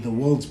like they're the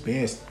world's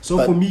best.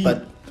 So for me,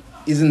 but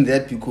isn't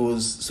that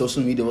because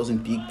social media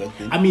wasn't big back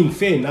then?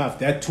 Fair enough,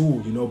 that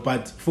too,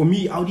 But for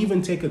me, I would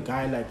even take a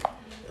guy like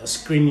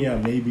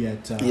Skriniar maybe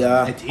at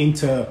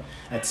Inter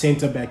at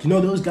centre back.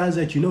 Those guys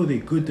that they're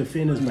good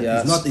defenders, but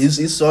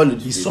he's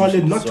solid. He's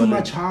solid, not too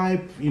much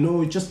hype.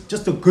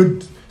 Just a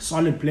good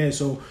solid player.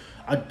 So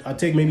I'd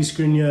take maybe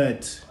Skriniar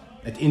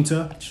at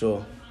Inter.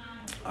 Sure.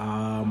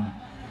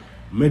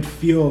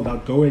 Midfield, I'll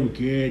go and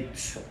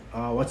get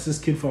what's this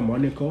kid from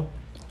Monaco?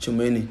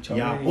 Chumeni.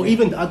 Yeah, or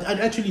even I'd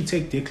actually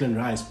take Declan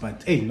Rice,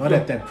 but hey, not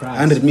at that price.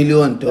 100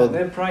 million, dog.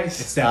 That price.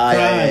 It's that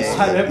price.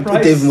 That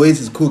price. David Moyes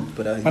is cooked,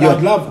 but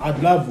I'd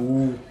love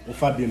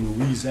Fabian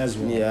Ruiz as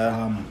well.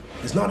 Yeah.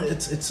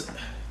 It's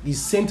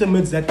these centre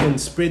mids that can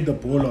spread the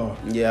ball are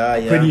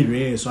pretty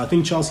rare. So I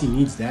think Chelsea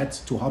needs that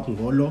to help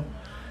Ngolo.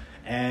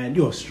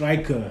 And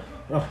striker.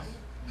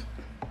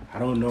 I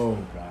don't know,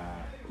 bruh.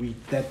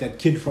 That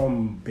kid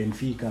from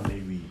Benfica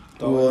maybe.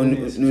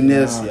 Nunes,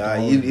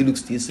 he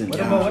looks decent. What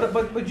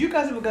about, but you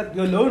guys have got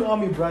your loan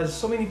army, bro. There's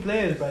so many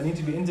players, but need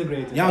to be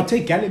integrated. Yeah, I'll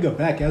take Gallagher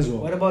back as well.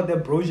 What about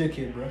that Broja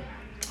kid, bro?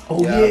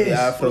 Oh yes,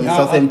 yeah, from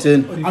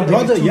Southampton. I'd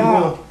rather,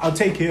 I'll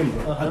take him,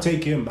 bro. I'll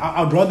take him.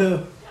 I'd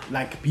rather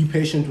be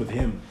patient with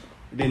him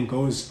than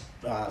go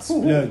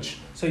splurge.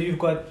 So you've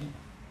got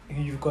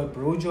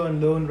Broja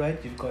on loan,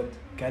 right? You've got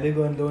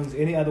Gallagher on loans.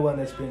 Any other one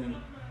that's been?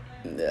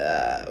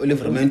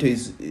 Livramento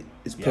is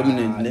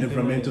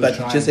permanent, but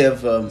you just have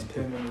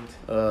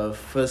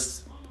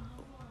first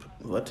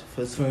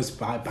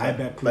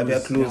buyback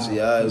clause.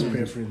 His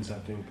preference, I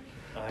think.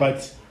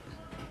 But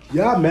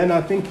man,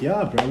 I think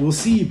bro. We'll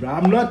see, bro.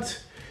 I'm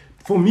not.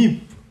 For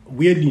me,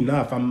 weirdly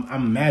enough,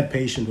 I'm mad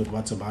patient with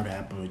what's about to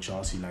happen with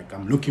Chelsea.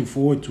 I'm looking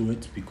forward to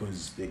it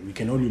because we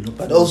can only look.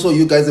 But also,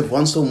 you guys have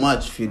won so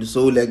much, Phil.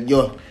 So nobody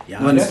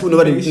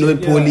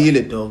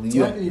dog.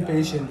 You have to be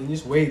patient and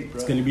just wait, bro.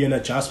 It's gonna be an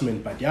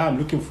adjustment, but I'm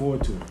looking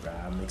forward to it, bro.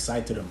 I'm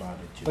excited about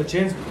it. But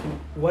James,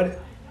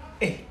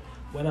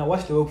 when I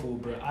watch Liverpool,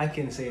 bro, I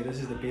can say this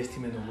is the best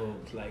team in the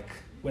world.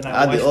 When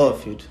I watch they all,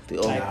 Phil. They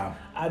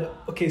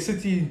all.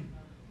 City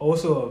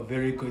also a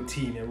very good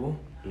team,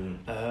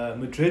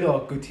 Madrid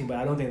are a good team, but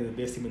I don't think they're the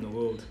best team in the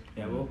world.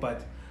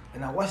 But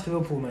when I watch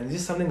Liverpool, man, there's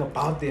just something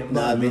about them.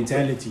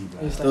 Mentality,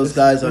 bro. Those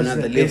guys are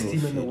another level. Best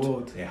team in the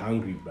world. They're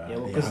hungry,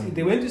 bro. Because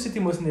they went to City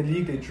most in the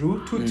league. They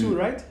drew 2-2,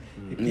 right?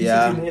 They beat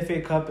City in the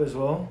FA Cup as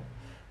well.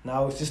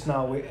 Now it's just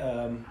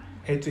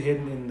head to head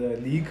in the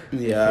league.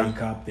 FA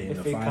Cup, they're in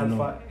the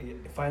final.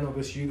 Final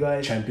versus you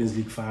guys. Champions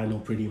League final,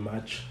 pretty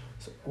much.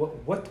 So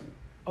what?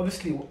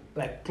 Obviously,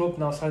 Klopp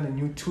now signed a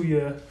new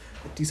 2-year.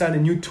 He signed a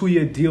new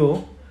 2-year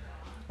deal.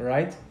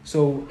 Right?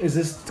 So is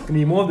this gonna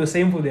be more of the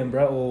same for them,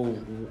 bro, or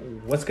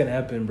what's gonna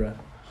happen, bro?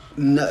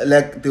 No,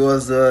 there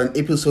was an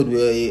episode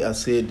where I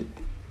said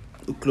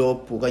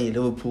Klopp or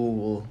Liverpool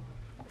will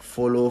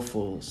follow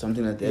for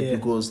something like that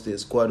because the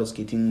squad was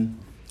getting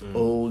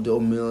old.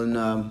 Or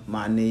Milner,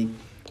 Mane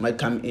might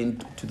come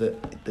in to the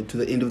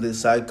end of the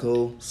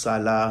cycle.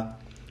 Salah,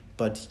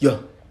 but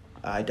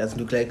it doesn't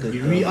look like it.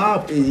 We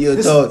are.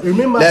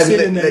 Remember I said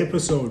in the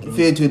episode.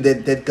 Fair to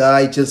that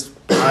guy just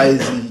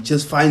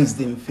finds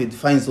them fit,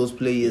 finds those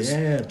players.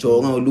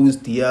 Jordan Luis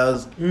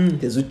Diaz,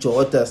 there's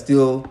Jota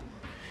still.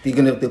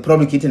 They'll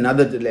probably get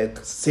another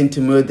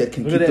centre that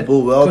can keep the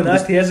ball well.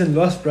 Konate hasn't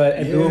lost, bro,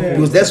 at Liverpool.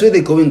 Because that's where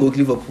they're going with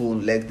Liverpool.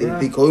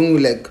 They're going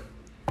with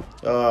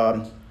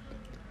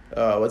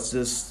what's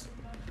this?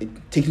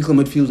 Technical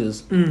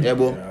midfielders.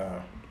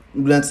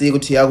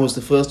 Thiago was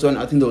the first one.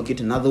 I think they'll get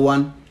another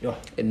one.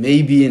 And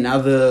maybe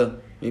another,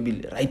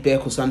 right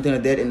back or something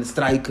like that, and a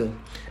striker.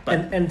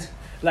 But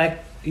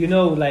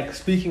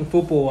speaking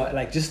football,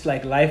 just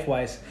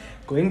life-wise,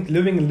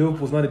 living in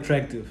Liverpool is not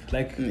attractive.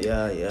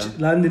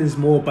 London is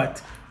more,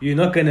 but you're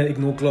not gonna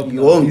ignore Klopp. You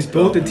now. won't. He's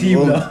built a You team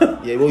won't.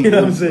 now. Yeah, well, You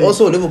know what I'm saying?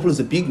 Also, Liverpool is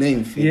a big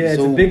name. Fit. Yeah,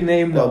 it's a big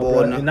name now,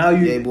 bro. And now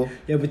yeah, bro.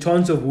 you have a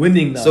chance of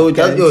winning now. So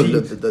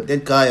guaranteed.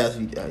 that guy,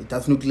 it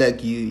doesn't look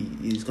like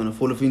he's gonna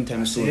fall off in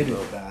time soon.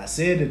 I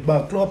said it,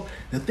 but Klopp.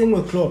 The thing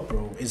with Klopp,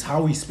 bro, is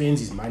how he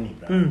spends his money,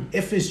 bro.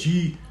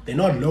 FSG, they're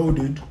not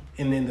loaded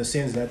in the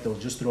sense that they'll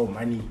just throw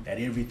money at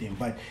everything,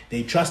 but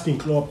they trust in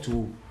Klopp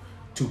to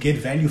get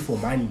value for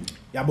money.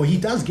 Yeah, but he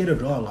does get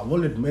it wrong. I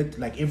will admit,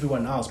 like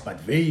everyone else, but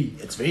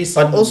it's very.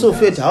 But also,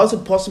 fit. Fit, how is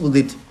it possible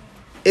that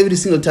every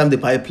single time they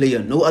buy a player,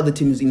 no other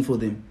team is in for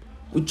them?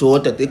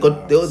 Jota, they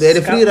had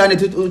a free run at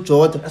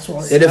Jota.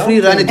 They had a free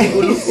run at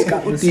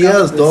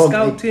Diaz, dog.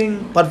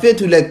 Scouting. But fair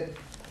to like,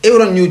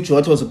 everyone knew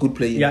Jota was a good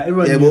player. Yeah,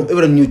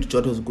 everyone knew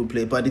Jota was a good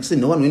player. But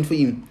no one went for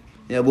him.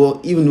 Yeah,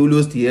 but even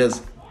Julius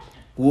Diaz,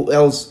 who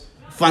else?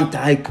 Van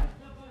Dijk,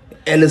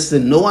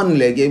 Alisson, no one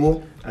like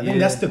able. I think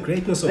that's the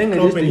greatness of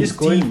Klopp and his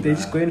team. They're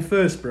just going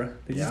first, bro.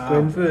 They're just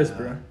going first,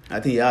 bro. I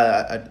think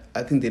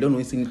I think they don't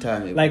waste any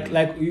time. Like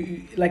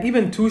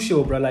even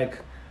Tuchel, bro. Like,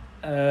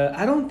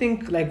 I don't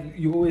think like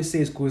you always say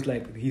it's because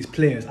like his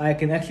players. I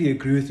can actually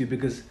agree with you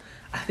because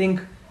I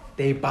think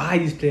they buy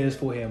these players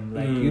for him.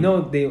 Like you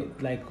know they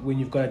like when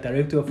you've got a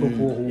director of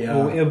football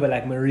or whoever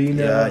like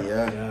Marina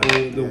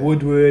or the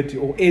Woodward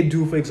or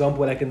Edu for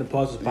example, like in the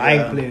past was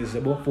buying players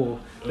for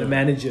the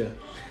manager.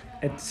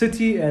 At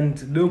City and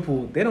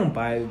Liverpool, they don't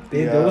buy.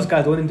 Those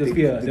guys don't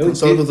interfere. They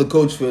consult with the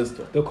coach first.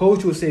 The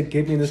coach will say,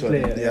 "Get me this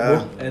player,"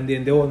 yeah. And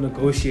then they will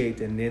negotiate,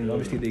 and then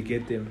obviously they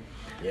get them.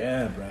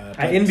 Yeah, bro.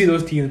 I envy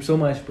those teams so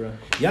much, bro.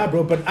 Yeah,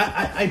 bro. But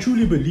I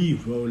truly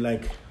believe, bro.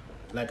 Like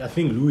I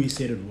think Louis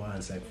said it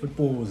once. Like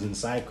football is in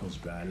cycles,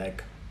 bro.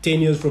 Like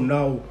 10 years from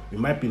now, we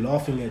might be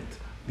laughing at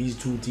these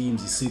two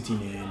teams, City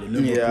and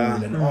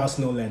Liverpool, and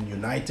Arsenal and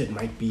United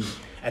might be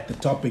at the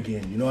top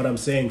again. You know what I'm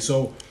saying?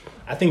 So.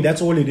 I think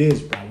that's all it is,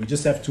 bro. We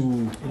just have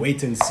to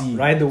wait and see.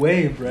 Ride the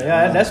wave, bro.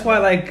 Yeah, that's why,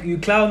 like, you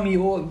clown me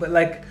all, but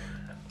like,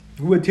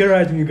 we were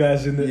terrorizing you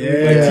guys in the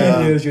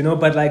teen years, you know.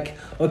 But like,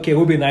 okay, it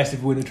would be nice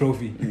if we win a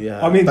trophy.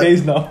 Yeah. How many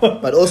days now?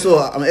 But also,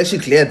 I'm actually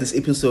glad this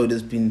episode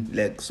has been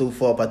like so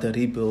far about the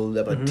rebuild,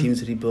 about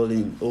teams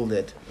rebuilding, all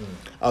that.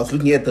 I was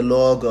looking at the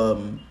log,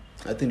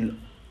 I think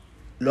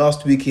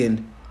last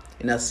weekend,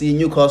 and I see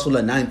Newcastle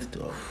are 9th,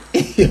 dog.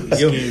 It's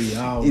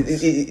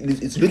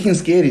looking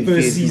scary.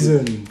 First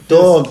season,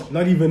 dog.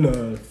 Not even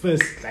a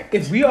first. Like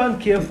if we aren't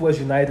careful as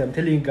United, I'm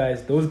telling you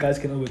guys, those guys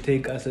can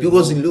overtake us.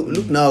 Because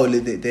look now,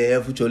 they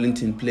have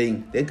Joelinton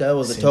playing. That guy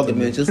was a target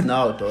man just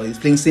now, dog. He's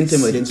playing centre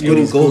mid and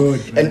scoring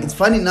goals. And it's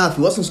funny enough,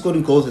 he wasn't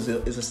scoring goals as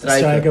a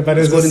striker. But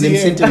he's scoring them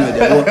centre mid.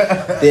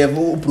 They have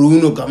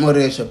Bruno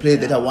Guimaraes, a player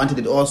that I wanted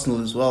at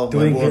Arsenal as well.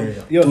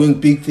 Doing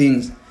big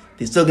things.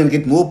 They're still gonna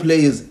get more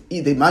players.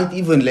 They might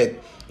even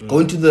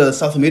going to the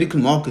South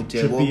American market.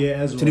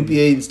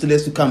 Trippier still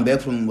has to come back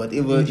from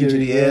whatever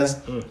injury he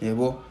has.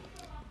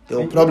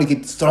 They'll probably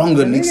get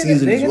stronger next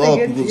season as well.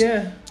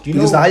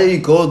 Because the higher you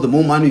go, the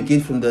more money you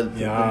get from the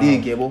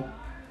league. Do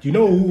you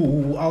know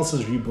who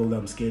else's rebuild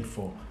I'm scared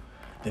for?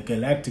 The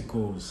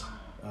Galacticos.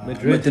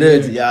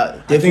 Madrid,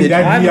 yeah, definitely.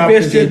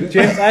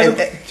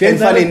 And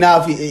funny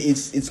enough,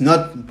 it's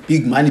not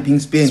big money being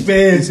spent.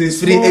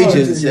 It's free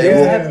agents.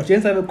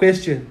 James, I have a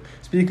question.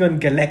 Speaking on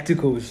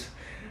Galacticos.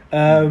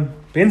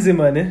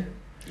 Benzema, ne?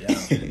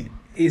 Yeah.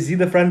 Is he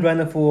the front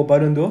runner for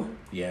Ballon d'Or?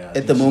 Yeah.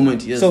 At the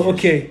moment, yes. So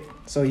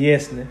so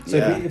yes, ne? So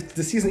if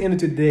the season ended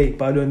today,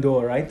 Ballon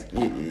d'Or, right?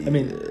 I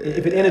mean,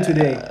 if it ended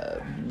today,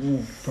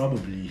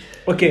 probably.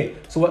 Okay,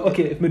 so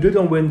if Madrid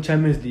don't win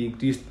Champions League,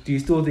 do you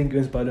still think he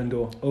wins Ballon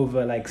d'Or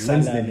over like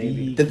Salah?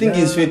 Maybe the thing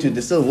is,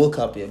 there's still World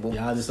Cup, bro.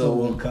 Yeah, there's still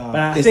World Cup.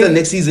 There's still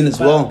next season as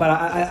well. But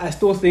I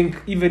still think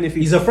even if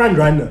he's a front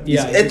runner,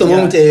 at the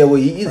moment, he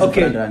is a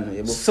front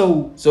runner.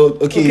 So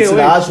if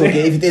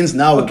it ends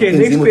now. Okay,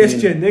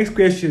 next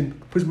question.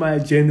 Push my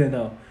agenda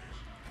now.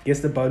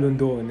 Guess the Ballon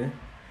d'Or, ne?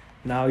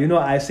 Now you know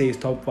I say it's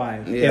top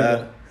 5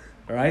 ever,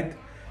 right?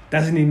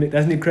 Doesn't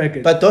he crack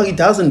it? But dog, it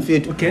doesn't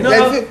fit. Okay,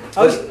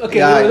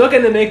 we're not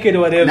gonna make it or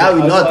whatever. Now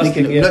we're not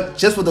making it. Not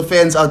just for the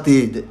fans out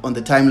there on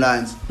the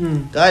timelines.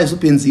 Guys,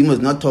 Benzema is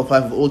not top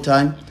 5 of all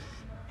time.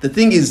 The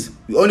thing is,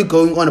 we're only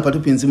going on about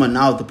Benzema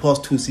now the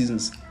past 2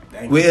 seasons.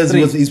 Whereas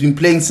he's been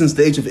playing since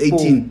the age of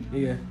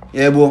 18.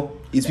 Bro.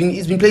 He's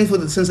been playing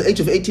since the age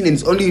of 18 and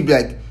it's only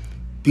like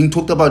being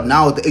talked about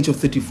now at the age of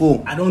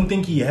 34. I don't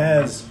think he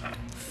has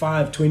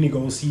 5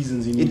 20-goal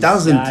seasons in it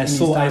doesn't. I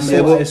saw.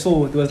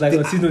 It was like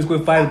a season was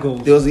going 5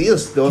 goals. There was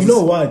you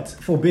know what?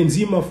 For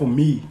Benzema, for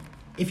me,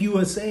 if you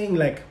were saying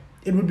like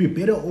it would be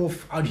better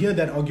off, I'd hear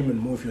that argument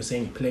more if you're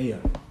saying player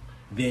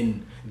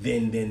than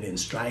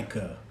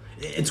striker.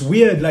 It's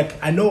weird. Like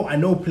I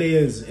know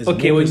players.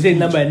 Okay, when you say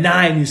number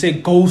 9, you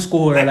say goal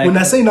scorer. Like when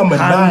I say number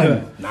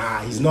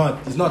 9, he's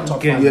not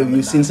top 5.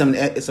 We've seen some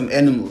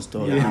animals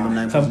though.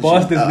 Yeah. Some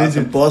bastards.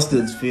 Some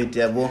bastards fit.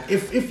 Yeah, bro.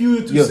 If you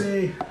were to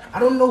say, I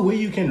don't know where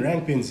you can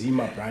rank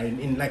Benzema, Brian.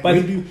 In like,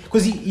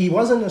 because he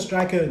wasn't a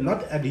striker,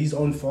 not at his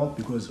own fault,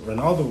 because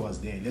Ronaldo was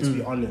there. Let's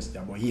be honest,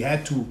 yeah, boy. He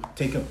had to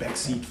take a back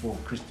seat for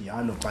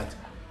Cristiano, but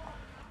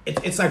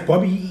it's like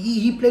Bobby.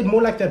 He played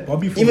more like that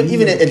Bobby.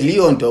 Even at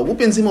Lyon, dog.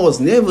 Benzema was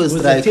never a was a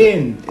striker.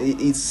 10.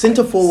 It's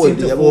centre forward.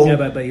 Centre Yeah, forward.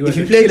 Yeah, but he was if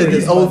you a played killer.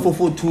 the old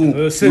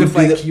 4-4-2,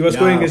 Certified, he was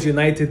scoring Yeah. against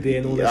United there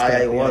and all that yeah,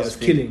 stuff. it was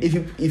killing.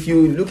 If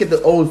you look at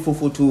the old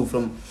 4-4-2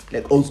 from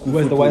like old school, He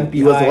was the football, one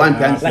he was the one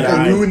behind, behind,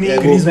 like a Rooney, yeah,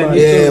 Griezmann,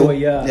 yeah, Nistelrooy,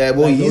 yeah,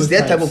 boy, like he's those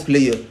that type types. of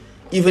player.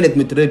 Even at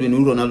Madrid, when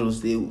Ronaldo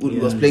was there, he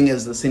was Yeah. playing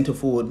as the centre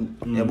forward.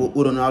 Yeah, but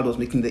Ronaldo was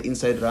making the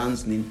inside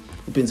runs, and then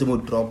Benzema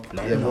would drop.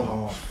 Nine Yeah, and a boy.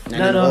 half. Nine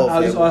No, and a no, half, I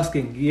was yeah, just boy.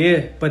 asking.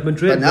 Yeah, but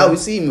Madrid. But now we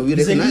see him, we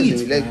He's recognize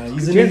elite, him. Like man.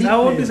 He's an Gents, elite I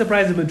won't be player.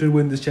 surprised if Madrid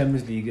win this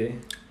Champions League. Eh?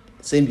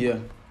 same here.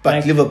 But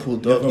Like, Liverpool,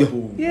 dog.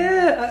 Liverpool.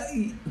 Yeah,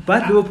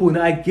 but Liverpool.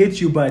 Now I get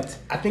you, but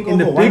I think in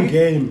over the one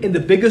game. in the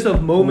biggest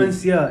of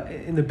moments,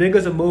 in the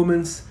biggest of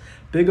moments,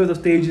 biggest of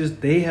stages,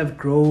 they have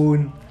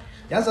grown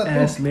Yes, I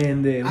as think.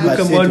 men there. I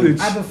Luka said to- Modric.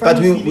 I have a But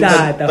funny we, feeling.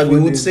 That but we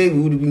would is- say we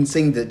would have been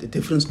saying that a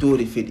different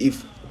story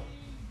if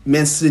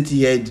Man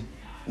City had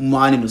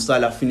Mane and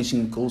Salah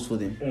finishing goals for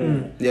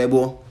them. Yeah,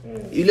 boy.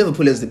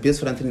 Liverpool has the best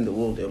front line in the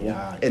world, yeah, boy.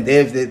 Yeah. And they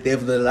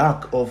have the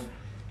luck of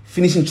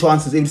finishing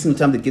chances every single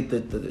time they get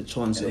the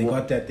chance. And Yeah, they boy.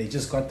 got that. They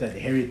just got that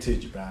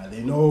heritage, bruh.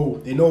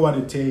 They know what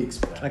it takes,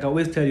 bruh. Like I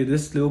always tell you,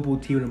 this Liverpool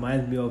team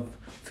reminds me of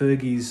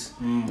Fergie's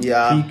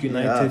Yeah, peak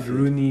United, yeah.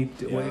 Rooney,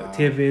 Yeah.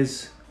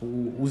 Tevez,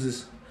 who's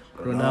this?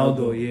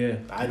 Ronaldo, yeah.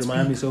 I'd It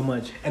reminds me speak- so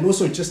much. And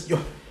also, just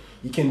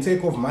you can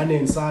take off Mane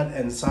and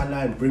Salah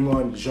and bring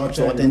on Jota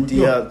Jordan and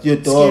Diaz, your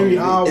dog. Scary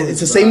hours, It's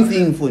the bruh. same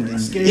thing for them.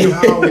 Scary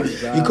hours,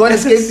 bruh. You can't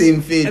escape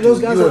them, fit. And those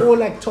guys are all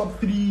like top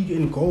 3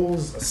 in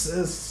goals,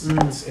 assists.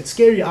 It's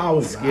scary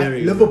hours. bruh.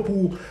 Scary.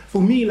 Liverpool,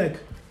 for me, like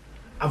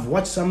I've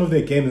watched some of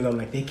their games and I'm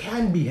like, they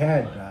can be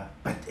had, bruh.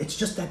 But it's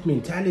just that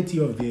mentality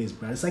of theirs,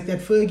 bruh. It's like that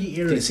Fergie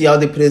era. You see how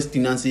they press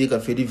Dinanzi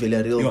got Freddy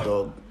Villarreal, Yeah.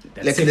 dog.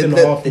 That Like second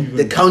half the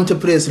even. counter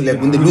press, like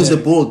when they Yeah. lose the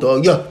ball,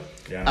 dog. Yeah.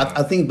 Yeah.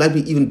 I think might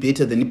be even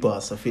better than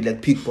Nipas. I feel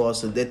like peak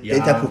pass, that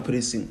Yeah. type of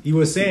pressing. He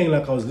was saying,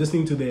 like, I was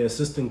listening to their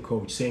assistant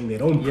coach saying they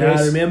don't Yeah,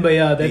 press. I remember.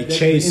 Yeah, they that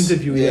chase.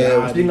 interview. Yeah,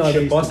 Yeah, speaking they of the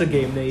chase Barca the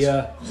game balls. there.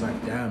 Yeah, It's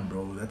like, damn,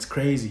 bro, that's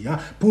crazy. Yeah,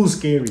 pool's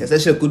scary. That's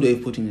actually a good way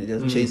of putting it.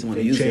 Just chase him.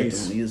 they Use that.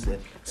 chase. Wanna use that.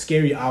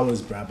 Scary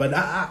hours, bruh. But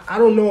I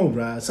don't know,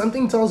 bruh.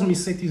 Something tells me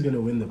City's gonna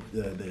win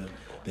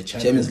the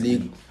Champions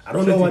League. I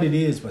don't know what it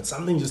is, but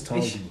something just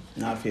tells Ish. me.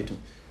 Nah, fair too.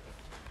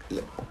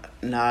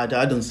 Nah,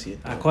 I don't see it.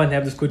 I can't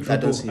have this I don't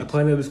quadruple. see I it.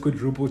 can't have this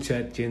quadruple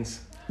chat, gents.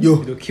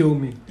 Yo, It'll kill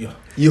me. Yeah.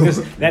 yo.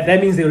 Because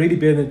that means they're already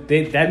better.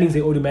 That means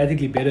they're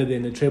automatically better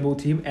than the treble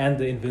team and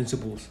the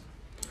Invincibles,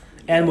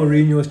 and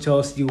Mourinho's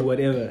Chelsea,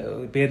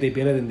 whatever. They're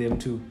better than them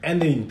too.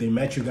 And they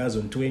match you guys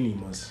on 20,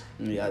 must.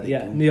 Yeah, they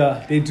Yeah, do.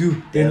 yeah, they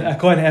do. Then Damn. I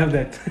can't have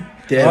that.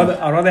 Damn.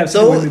 I'd rather have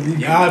So- City win the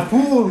league. Yeah,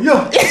 pool.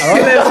 Yeah.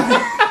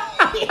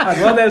 I'd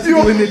rather have City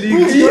win the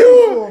league.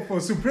 Yo, for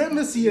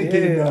supremacy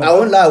again. Yeah. bruh. I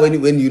won't lie,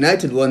 when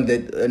United won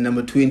that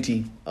number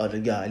 20, I was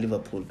like, yeah,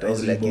 Liverpool. Dog.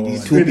 Easy Like, ball.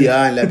 it's too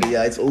behind. Like,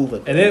 yeah, it's over.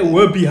 And then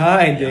we're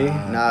behind, eh?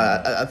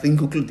 Nah, I think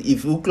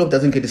if Klopp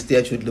doesn't get a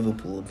statue at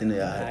Liverpool, then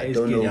Nah, I he's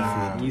don't know.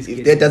 getting- he's If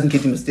getting- that doesn't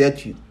get him a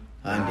statue,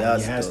 and Nah,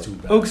 he has to,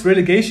 bruh. Oaks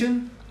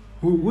relegation.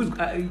 Who's?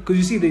 Because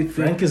you see,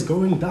 Frank is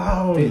going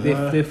down.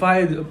 they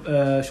fired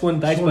Sean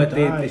Dyche, Sean but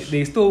Dyche.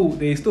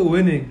 they still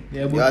winning.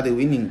 Yeah, but yeah, they're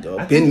winning, dog.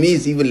 I Ben think- Mee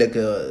is even like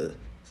a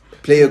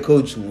player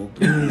coach.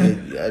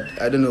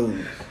 I don't know.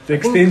 the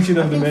extension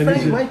I of the think Frank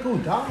manager. might go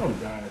down,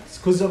 guys.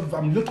 Because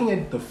I'm looking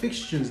at the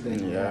fixtures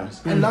that he Yeah.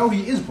 has. And now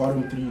he is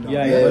bottom 3 now.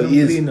 Yeah, Yeah, bottom he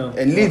is. three now.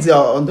 And Leeds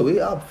are on the way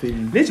up, Phil.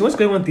 Listen, what's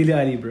going on with Dele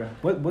Alli, bro?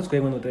 What's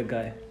going on with that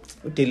guy?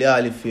 Dele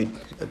Alli, Phil.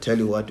 I tell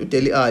you what,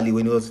 Dele Alli,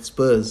 when he was at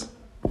Spurs,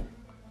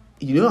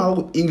 you know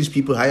how English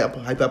people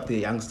hype up their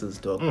youngsters,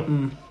 dog.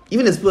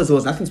 Even at Spurs, there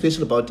was nothing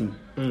special about him.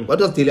 What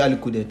was Dele Alli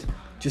good at?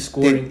 Just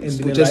scoring They-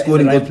 and just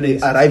scoring, in the right but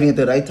place. arriving at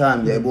the right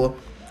time. Yeah, but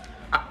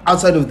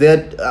outside of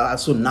that, I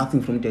saw nothing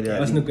from Dele Alli.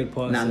 Wasn't a good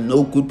passing. Nah,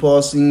 no good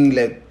passing.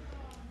 Like,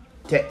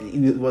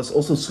 he was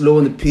also slow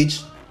on the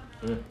pitch.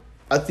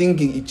 I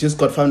think it just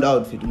got found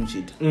out for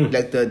shit.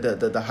 Like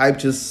the hype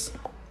just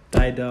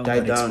died down.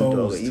 died down. Dog.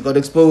 exposed. He got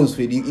exposed.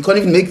 Fit. You can't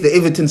even make the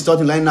Everton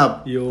starting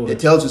lineup. Yo. That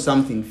tells you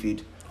something.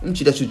 Fit.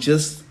 That should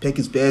just pack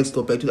his bags,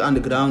 go back to the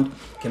underground.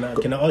 Can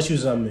I ask you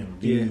something?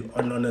 Do Yeah. you,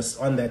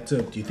 on that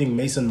tip, do you think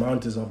Mason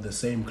Mount is of the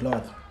same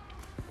cloth?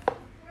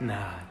 Nah,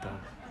 dog.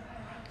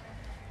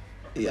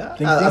 Yeah,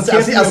 Think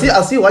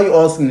I see why you're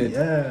asking it.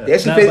 Yeah. They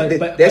actually Nah, play. but- They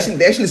but- they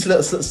actually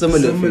similar. Similar,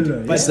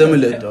 They're yeah.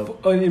 similar,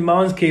 dog. In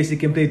Mount's case, he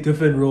can play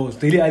different roles.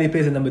 Dele Alli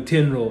plays a number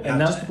 10 role, Yeah, and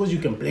now just because you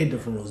can play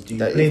different roles, do you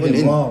That play even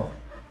them in- well?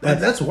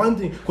 That's one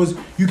thing. Because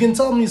you can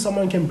tell me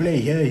someone can play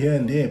here,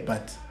 and there,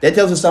 but That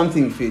tells you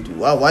something, Fit.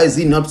 Why is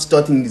he not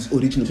starting his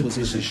original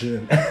position?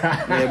 position.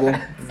 Yeah, bro.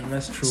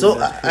 that's true. So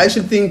I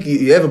actually think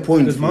you have a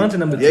point. because Fit. Mount is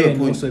number You have a 10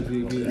 point.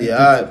 also.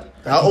 Yeah.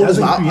 How old is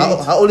doesn't Mount?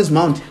 create. How old is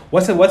Mount?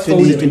 What's 20,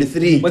 Foden?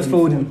 23. What's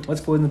Foden?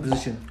 What's Foden's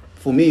position?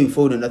 For me,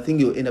 Foden, I think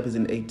he'll end up as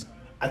an 8.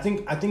 I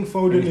think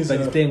Foden is But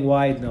he's playing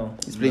wide now.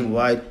 He's playing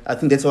wide. I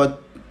think that's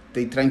what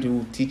they're trying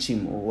to teach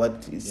him, or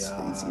what is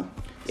Yeah. is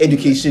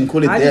education.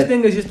 Call it I that. just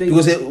think it's just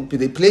Because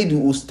they played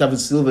Gustavo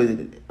Silva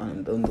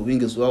on the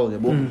wing as well. Yeah,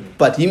 Mm.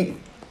 but him,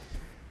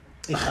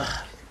 Like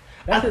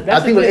I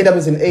think we'll end up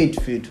as an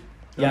 8, fit.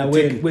 Yeah,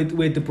 Number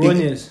with De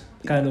Bruyne is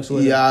kind of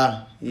sort of.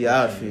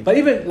 Yeah, fit. But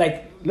even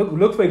like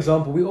look for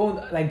example, we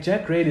all like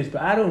Jack Grealish,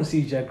 but I don't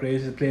see Jack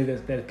Grealish as a player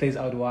that plays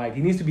out wide.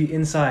 He needs to be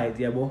inside,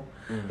 yeah, bro.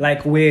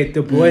 Like where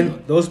De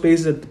Bruyne, those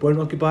spaces that De Bruyne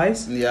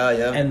occupies,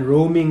 Yeah. and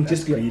roaming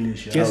That's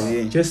Grealish, yeah.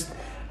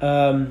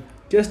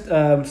 just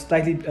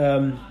slightly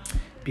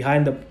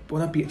behind the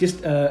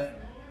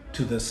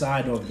to the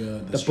side of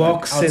the stripe,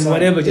 box outside. and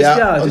whatever.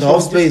 on the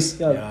half space.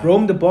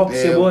 Roam the box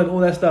Yeah. and all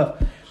that stuff.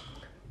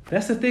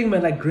 That's the thing,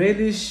 man. Like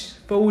Grealish,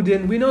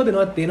 Foden, we know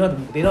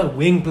they're not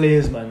wing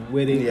players, man.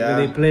 Where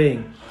they're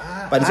playing.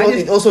 But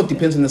it also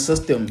depends on the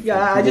system.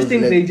 Yeah, I just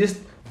think they just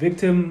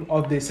victim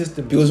of their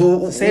system. Because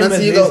same as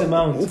Mason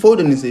Mount.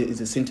 Foden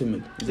is a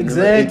sentiment.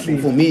 Exactly.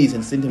 For me, it's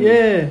a sentiment.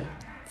 Yeah.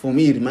 For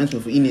me, it reminds me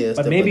of Iniesta.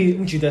 But maybe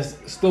Unchita's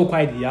still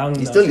quite young.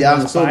 He's still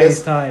young, so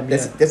time.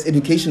 that's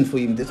education for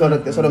him. That's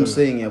what I'm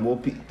saying. Yeah,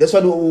 well, that's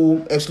what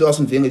actually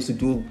Arsene Wenger used to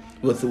do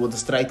with the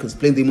strikers,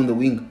 playing them on the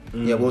wing.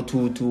 Yeah, well,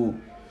 to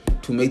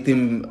make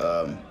them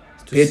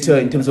better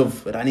in terms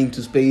of running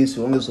to space,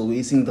 also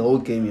wasting the whole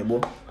game. Yeah,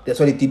 well, that's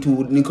what he did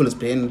to Nicolas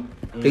Pepe,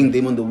 playing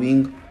them on the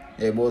wing.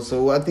 Yeah, well,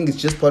 so I think it's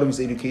just part of his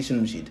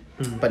education shit.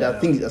 But I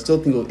still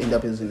think it'll end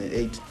up as an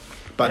 8.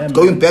 But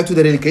going back to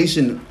the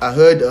relegation, I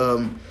heard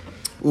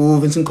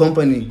Vincent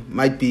Kompany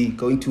might be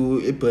going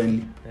to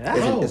Burnley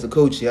as a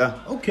coach. Yeah.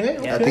 Okay.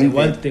 Yeah, I think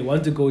they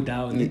want to go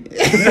down. And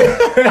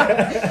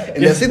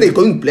they say they're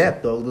going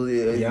black, dog.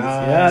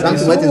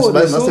 Something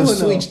must have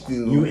switched to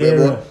New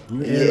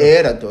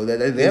era, dog.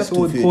 They have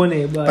to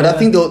fit. But I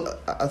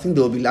think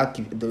they'll be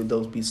lucky.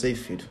 They'll be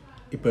safe. Fit.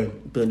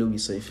 Burnley will be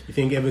safe. You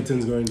think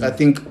Everton's going down? I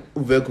think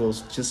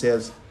Weghorst just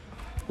says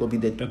will be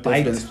the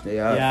difference.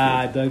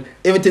 Doug.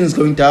 Everton is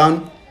going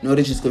down.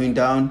 Norwich is going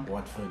down.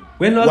 Watford.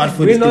 We're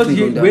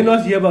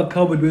not here about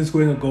Calvert-Lewin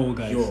scoring a goal,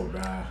 guys. Yo,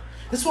 bruh.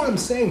 That's what I'm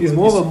saying. He's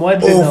more of a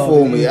modern now.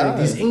 Form, yeah.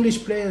 These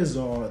English players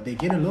they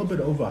get a little bit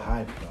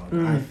overhyped, dog,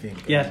 I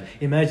think. Yeah,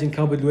 imagine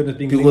Calvert-Lewin as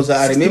being because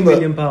I remember,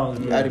 £60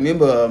 million. I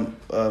remember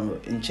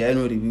in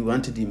January we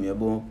wanted him, yeah,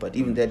 but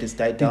even that is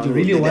tied down. Did you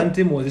really want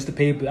him, or was it just the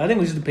papers? I think it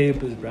was just the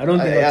papers, bro. I don't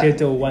think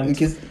Arteta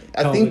wanted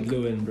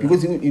Calvert-Lewin, bro.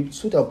 Because it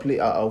suit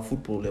our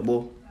football,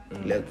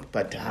 yeah,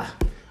 but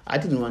I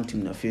didn't want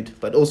him in a fit.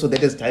 But also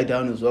that is tied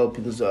down as well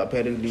because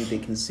apparently they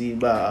can see,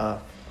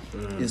 but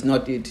it's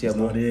not it. It's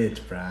not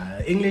it,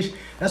 bruh. English.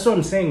 That's what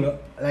I'm saying.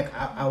 Like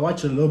I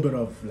watch a little bit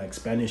of like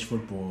Spanish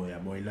football, yeah,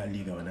 boy, La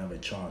Liga when I have a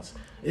chance.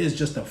 It's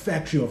just a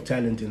factory of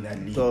talent in that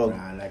league,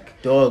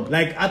 bruh.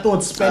 Like I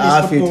thought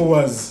Spanish football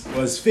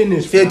was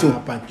finished,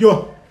 bruh, but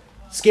yo,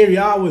 scary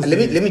hours.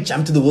 Let me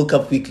jump to the World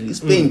Cup quickly.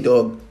 Spain,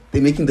 dog.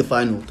 They're making the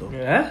final, dog.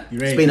 Yeah.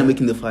 Spain are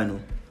making the final.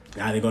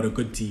 Yeah, they got a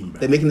good team, bruh.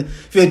 They're making.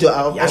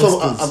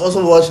 I've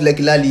also watched like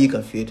La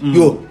Liga, fit.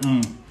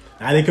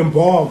 Nah, they can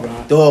ball,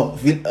 bro.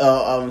 Dog,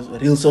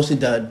 Real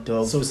Sociedad,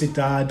 dog.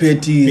 Sociedad,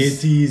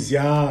 Betis,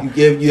 yeah.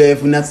 You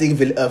have nothing.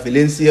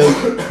 Valencia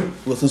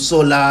with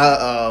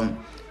Sola.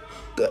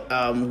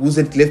 Who's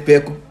it? Left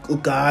back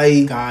guy,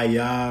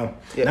 yeah.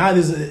 Now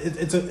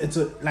it's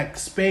a like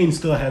Spain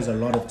still has a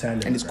lot of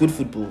talent, and it's good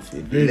football.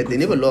 They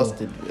never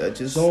lost it.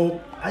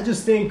 I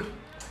just think,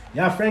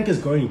 Frank is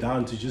going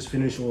down to just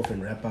finish off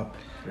and wrap up.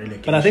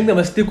 But I think they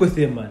must stick with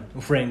him, man.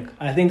 Frank.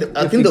 I think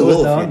if he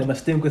goes down, they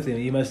must stick with him.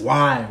 He must.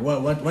 Why?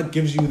 What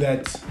gives you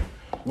that?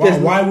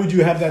 Why would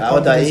you have that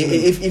confidence?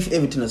 If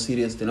Everton are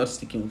serious, they're not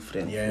sticking with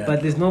Frank. Yeah.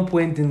 But there's no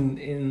point in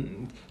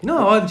you know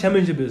how hard the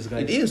championship is,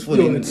 guys. It is for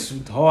him. It's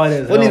hard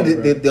as hell.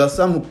 There are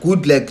some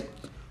good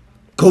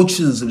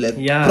coaches,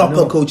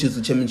 proper coaches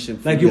in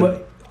championship.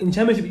 In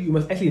championship, you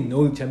must actually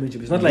know the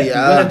championship. It's not like you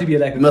don't have to be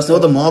like. You must know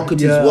the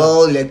market as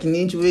well. Like you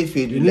need to wait for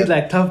it. You need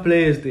tough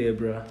players there,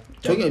 bro.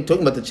 Talking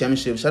about the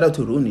championship, shout out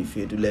to Rooney for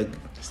it.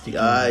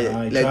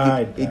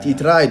 He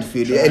tried for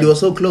it, and he was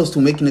so close to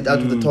making it out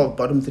of the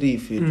bottom three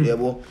for it.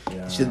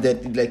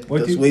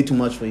 That's way too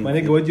much for him.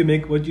 What do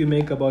you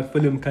make about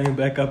Fulham coming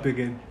back up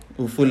again?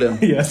 Fulham.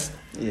 Yes.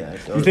 Yeah.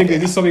 You think they're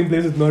just swapping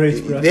players with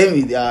Norwich, bro?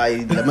 It's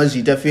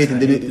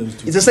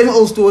the same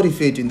old story,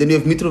 Fate. And then you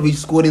have Mitrovic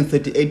scoring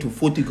 38 to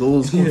 40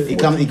 goals. He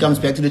comes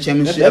back to the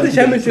championship. That's the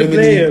championship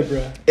player,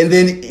 bro. And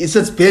then it's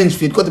just bench,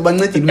 Fate.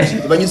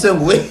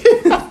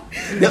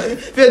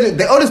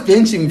 They always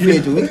bench him.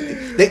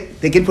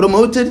 They get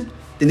promoted,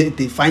 then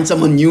they find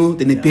someone new,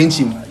 then they bench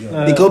him.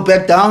 They go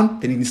back down,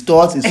 then he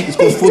starts, he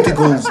scores 40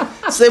 goals.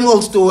 Same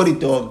old story,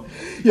 dog.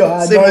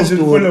 Same old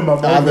story.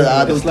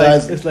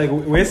 It's like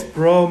West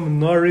Brom,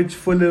 Norwich,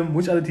 Fulham.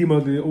 Which other team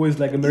are they always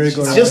like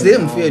America? It's just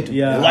them, Fit.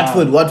 Yeah.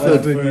 Watford.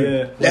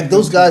 Like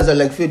those guys are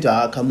like, Fit,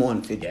 come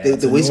on, Fit.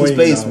 They're wasting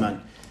space,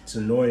 man. It's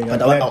annoying.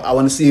 But I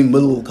want to see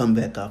Millwall come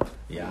back up.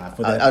 Yeah,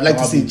 I'd like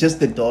to see just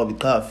the derby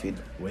car, Fit.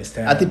 West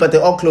Ham. I think, but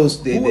they're all close.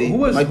 They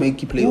might make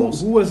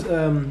playoffs. Who was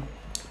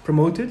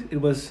promoted?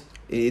 It was.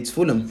 It's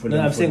Fulham.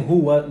 I'm saying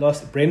who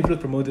lost. Brentford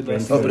promoted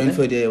last year.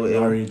 Brentford, yeah.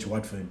 Norwich,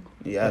 Watford.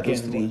 Yeah, again,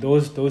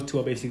 those three. Those two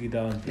are basically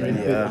down.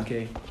 Brentford,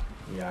 okay.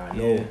 Yeah, I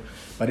know.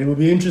 But it will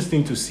be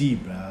interesting to see,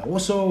 bruh.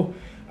 Also,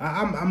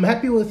 I'm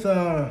happy with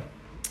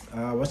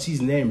what's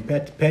his name?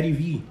 Patty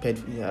V.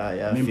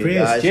 Yeah. I'm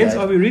impressed. Gents,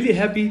 are we really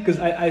happy? Because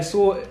I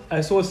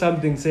saw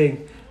something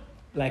saying,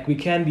 like, we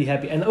can be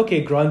happy. And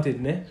okay,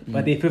 granted, ne?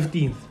 But they're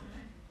 15th.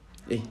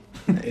 Hey.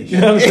 You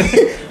know what I'm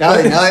saying? Now,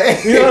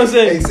 You know what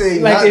I'm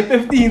saying? Like, they're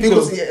 15th.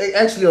 Because though.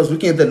 actually, I was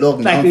looking at the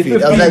log now. Like,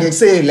 I was like,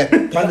 say,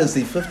 like, Palace,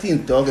 they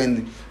 15th, dog,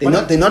 and they're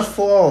not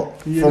far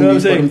You from know what I'm the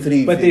saying? bottom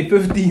three. But they're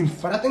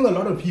 15th. But I think a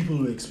lot of people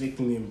were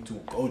expecting him to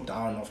go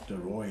down after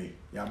Roy.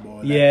 Yeah, boy.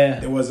 Like, Yeah.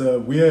 There was a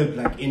weird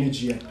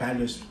energy at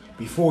Palace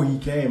before he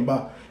came,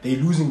 but they're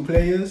losing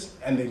players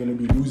and they're going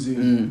to be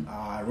losing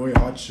Roy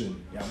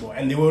Hodgson. Yeah, boy.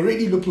 And they were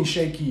already looking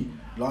shaky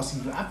last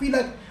season. I feel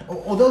like,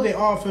 although they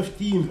are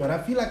 15th, but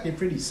I feel like they're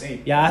pretty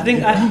safe. Yeah, I think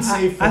They've been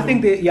safe for I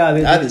think them.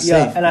 they're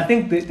safe. and I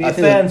think their I think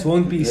fans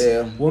won't be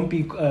Because-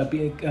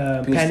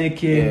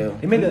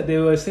 panicking. They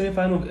were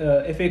semi-final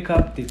FA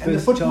Cup. They And the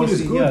faced football is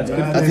Chelsea. good. Yeah, it's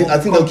Yeah. good. I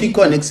think they'll keep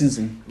going next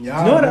season. Yeah,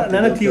 You know what? but-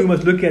 Another team we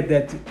must look at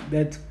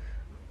that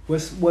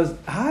was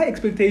high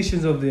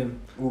expectations of them.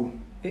 Ooh.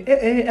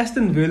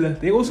 Aston Villa.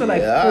 They also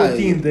like Yeah,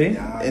 14th, eh?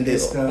 Yeah, And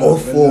against, they're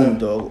off Villa. form,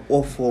 dog.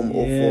 Off form.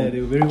 Yeah, they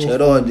were very off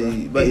Gerrard,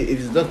 form, but if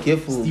he's not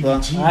careful, Stevie but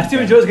G.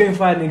 Steven Gerrard's getting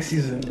fired next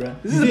season, bruh.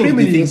 This is You the think-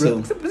 Premier you League, think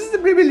bruh. so? This is the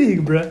Premier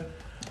League, bruh.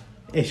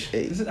 Ish.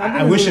 Hey. This is- I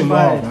think wish they're him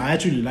fired. well. I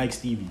actually like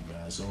Stevie, bro.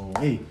 So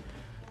hey,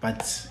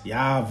 but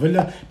yeah,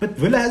 Villa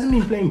hasn't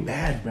been playing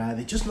bad, bro.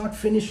 They're just not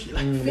finishing.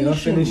 They're not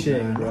finishing,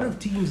 bruh. A bro. lot of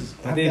teams.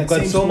 have They've that got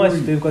same so much.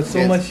 story. They've got so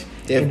Yes. much.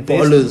 they have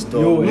investment. ballers,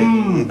 dog.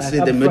 Yo, It's like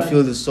the up front.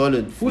 midfield is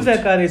solid. Who's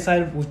that guy they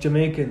signed with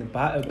Jamaican?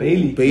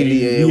 Bailey.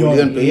 Bailey, Leon,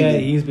 Leon Bailey. Yeah,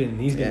 he's been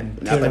Yeah. been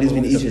Nah, but he's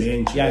been terrible. injured.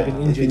 bench, Yeah, yeah. he's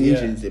been He's been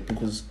injured. injured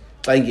because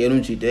playing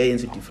energy there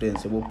is a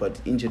difference, but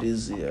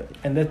injuries,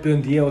 And that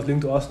Buendia was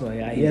linked to Arsenal.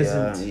 Yeah, he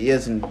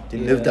hasn't.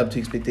 lived Yeah. up to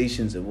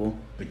expectations, bro.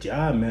 But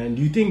yeah, man.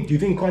 Do you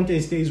think Conte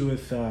stays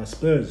with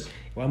Spurs?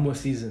 One more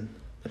season.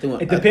 I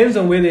think It depends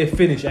on where they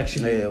finish.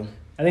 Actually, Yeah.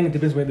 I think it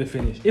depends where they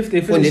finish. If they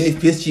And then finish, if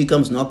PSG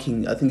comes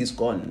knocking, I think it's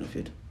gone. Of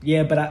it.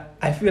 yeah, but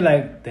I feel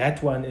like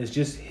that one is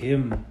just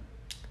him,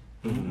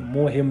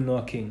 more him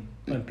knocking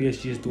on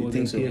PSG's door than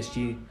think so?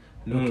 PSG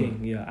looking.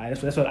 Yeah,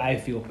 that's what I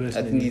feel I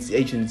personally. think his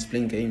agent is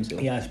playing games. Though.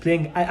 Yeah, it's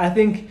playing. I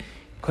think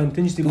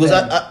continues to Because play.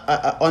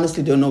 I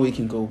honestly don't know where he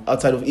can go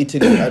outside of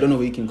Italy. I don't know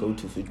where he can go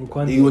to.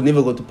 can't He go. will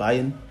never go to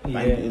Bayern. Yeah.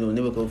 Bayern,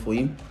 never go for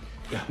him.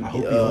 Yeah, I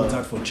hope he holds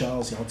out for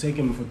Chelsea. I'll take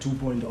him for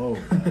 2.0.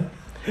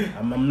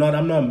 I'm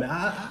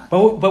not.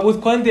 But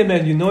with Conte,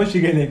 man, you know what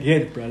you're gonna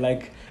get, bro.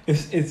 Like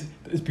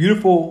it's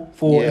beautiful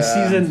for a Yeah.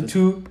 season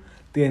 2,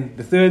 then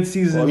the third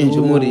season. I mean,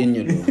 ooh,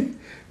 Mourinho, though.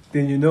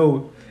 then you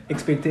know,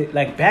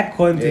 back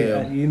Conte.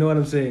 Yeah. You know what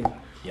I'm saying?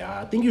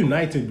 Yeah, I think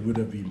United would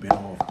have been better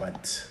off,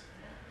 but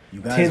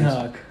you guys. Ten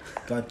Hag.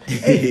 Got,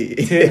 hey,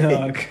 Ten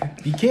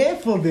Hag. be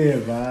careful there,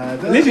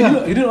 man. Listen,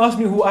 you didn't ask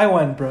me who I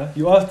want, bro.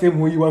 You asked him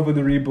who you want for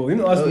the rebuild. You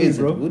didn't ask Oh, me, is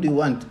it? bro. Who do you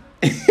want?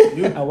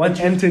 I want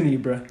Anthony,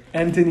 bro.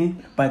 Anthony,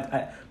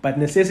 but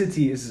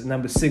necessity is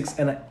number 6,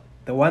 and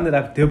the one that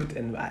I've dipped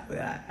and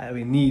I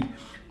need.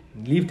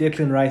 Leave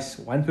Declan Rice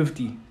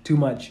 150 too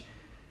much.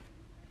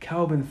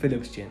 Calvin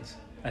Phillips, gents.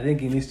 I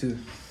think he needs to.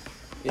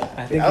 Yeah.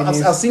 I think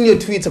I've seen your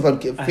tweets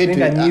about I think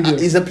I need him.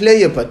 he's a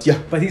player, but yeah.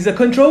 But he's a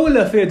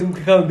controller,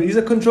 Calvin. He's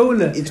a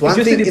controller. It's one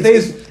just thing- that he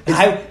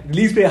it's-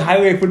 Leeds play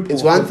highway football.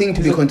 It's one thing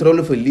to be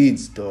controller for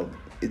Leeds, dog.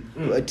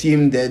 A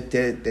team that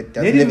doesn't Let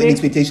have him any make-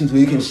 expectations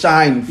where you can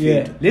shine.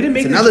 Yeah. Fit. Let him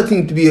make It's this- another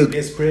thing to be a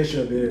There's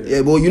pressure there.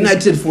 yeah, well,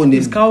 United for him.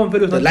 Is Calvin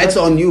Phillips The not- lights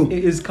are on you.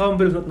 Is Calvin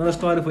Phillips not a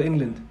starter for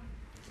England?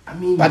 I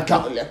mean, But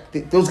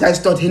those guys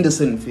start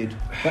Henderson, fit.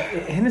 But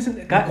Henderson.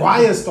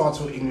 Maguire starts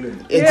for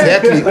England.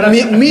 Exactly. but I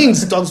mean-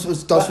 Means starts for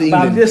But I'm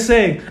England. just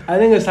saying, I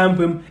think it's time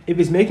for him. If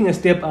he's making a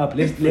step up,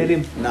 let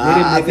him. Nah, let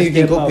him I make think a you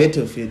can step go up.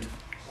 better, fit.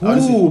 Who,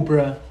 Honestly.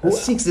 bruh? Who-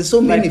 6, there's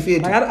so many,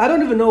 fit. Like, I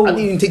don't even know. I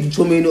didn't even take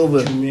Chomeni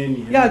over. Too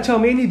many. Yeah,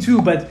 Chalmeni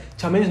too, but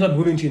Chalmeni's not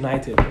moving to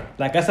United.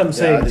 Like that's what I'm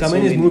saying. there's so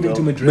Chalmeni is many, moving dog.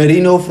 to Madrid.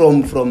 Merino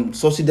from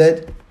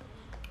Sociedad.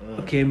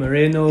 Okay,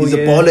 Moreno. He's yeah.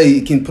 a baller.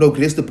 He can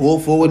progress the ball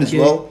forward Okay.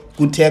 as well.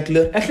 Good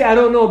tackler. Actually, I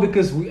don't know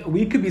because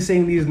we could be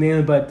saying these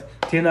names, but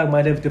Ten Hag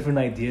might have different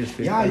ideas.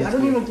 For Yeah, I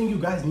don't even think you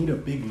guys need a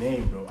big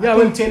name, bro. Yeah, I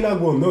think Ten Hag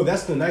will know.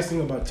 That's the nice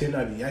thing about Ten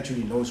Hag. He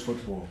actually knows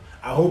football.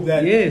 I hope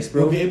that Yes,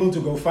 bro. he'll be able to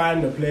go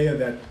find a player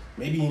that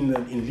maybe in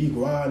League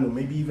One or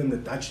maybe even the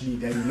Dutch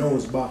league that he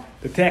knows, but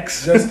the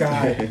tax. this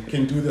guy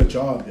can do the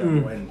job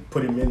and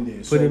put him in there.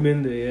 Put So him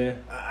in there, yeah.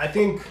 I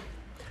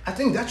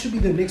think that should be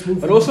the next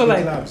move. But for also the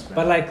like, clubs,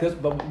 man.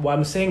 but what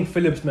I'm saying,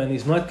 Phillips, man,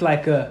 he's not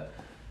like a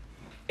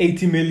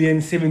 80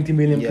 million, 70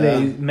 million Yeah.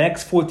 player.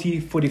 Max 40,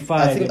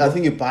 45. I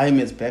think you buy him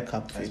as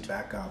backup. as Fit.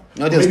 backup.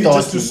 Not Or as maybe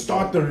just to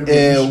starting. start the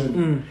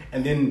revolution,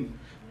 and then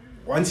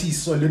once he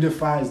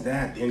solidifies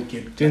that, then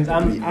get. Gents,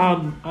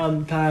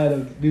 I'm tired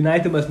of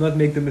United must not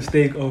make the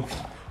mistake of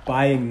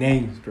buying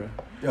names, bro.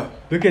 Yeah.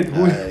 Look at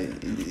who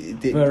Varane.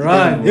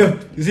 Varane. Yeah,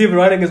 you see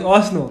Varane against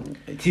Arsenal.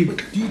 He-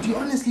 But do you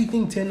honestly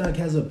think Ten Hag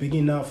has a big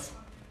enough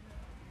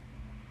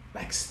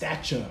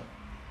stature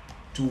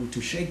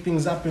to shake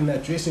things up in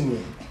that dressing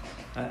room?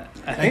 I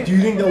Like, think do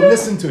you think they'll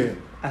listen to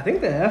him? I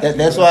think they have.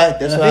 That's to, why. bro.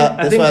 That's And why. I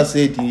That's think, why I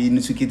said you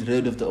need to get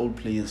rid of the old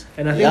players.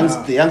 And I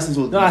think the youngsters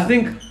will. No, I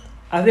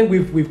think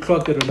we've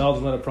clocked that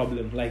Ronaldo's not a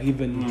problem. Like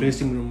even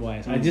dressing room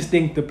wise, I just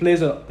think the players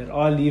that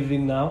are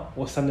leaving now,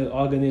 or some that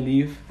are gonna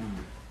leave,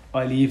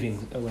 are leaving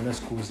when the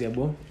schools there,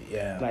 bro.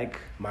 Yeah. Like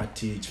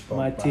Matic,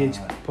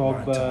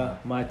 Pogba,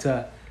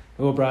 Mata.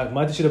 Oh, bro,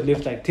 Mata should have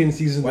left like 10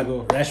 seasons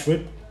ago.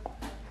 Rashford.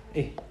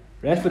 Hey,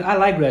 Rashford, I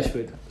like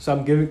Rashford, so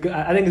I'm giving.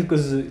 I think it's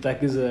because like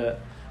there's a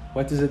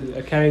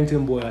a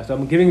Carrington boy, so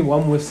I'm giving him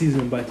one more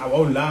season. But I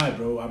won't lie,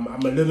 bro. I'm a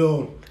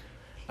little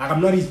like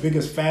I'm not his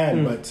biggest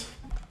fan, but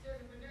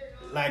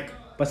like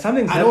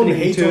something's I don't happening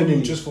hate on internally.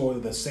 him just for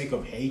the sake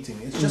of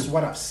hating. It's just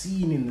what I've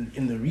seen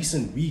in the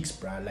recent weeks,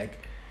 bro. Like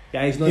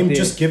Yeah, he's not him there.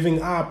 just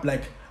giving up.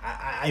 Like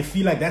I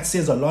feel like that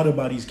says a lot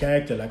about his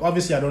character. Like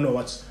obviously I don't know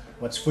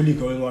what's fully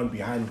going on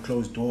behind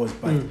closed doors,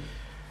 but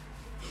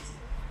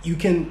you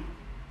can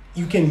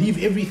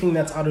leave everything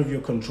that's out of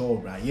your control,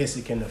 bro. Yes,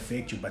 it can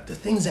affect you, but the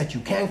things that you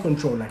can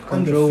control, like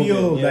Control on the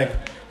field, them, yeah.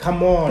 like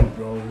come on,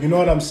 bro. You know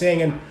what I'm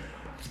saying? And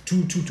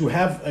to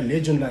have a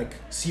legend like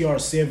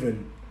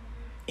CR7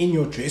 in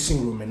your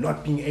dressing room and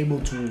not being able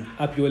to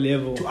up your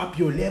level.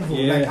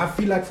 Yeah. Like I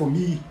feel like for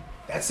me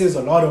that says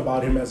a lot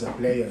about him as a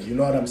player. You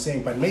know what I'm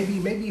saying? But maybe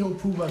he'll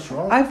prove us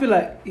wrong. I feel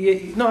like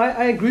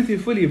I agree with you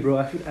fully,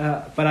 bro.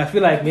 But I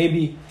feel like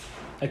maybe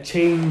a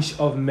change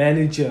of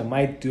manager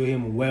might do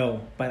him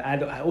well. But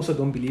I also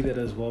don't believe it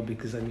as well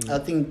because I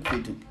think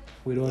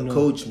we don't know.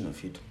 Coach, my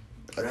feet.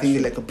 I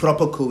think like a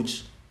proper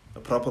coach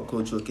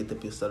will get the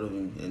best out of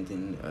him, and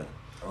then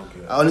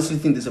Okay. I honestly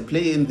think there's a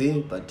player in there,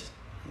 but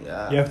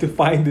yeah, You have to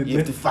find it. You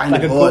have to find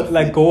like it a hard,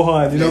 like man.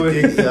 Gohan, you know,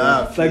 yeah, it's like you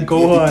have to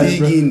Gohan, dig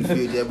bro. in,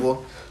 feet, yeah,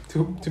 bro.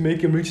 to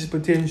make him reach his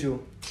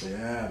potential.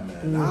 Yeah,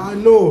 man. I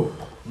know.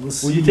 We'll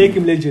see. Will you take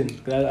him legend?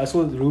 I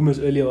saw the rumors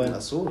earlier I on.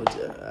 saw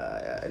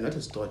it. Not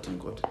a starting,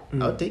 God.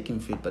 I'll take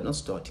him fit, but not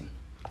starting.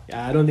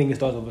 Yeah, I don't think it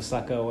starts with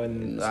Saka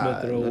when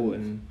Smith Rowe not-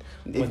 and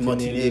If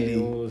Martinelli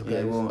and all those Martinelli,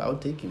 yeah, guys. well, I'll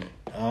take him.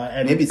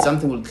 And Maybe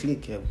something will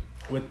click. Yeah.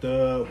 with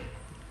the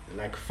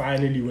like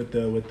finally with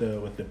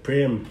the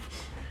Prem,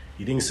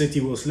 you think City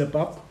will slip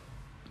up?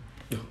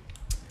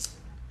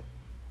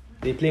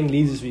 They're playing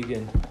Leeds this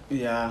weekend.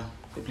 Yeah,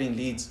 they're playing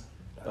Leeds.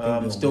 I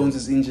think Stones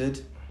is injured.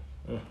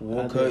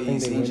 Walker I think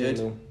is they win, injured.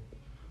 though.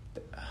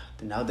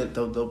 Now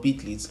they'll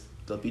beat Leeds.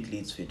 They'll beat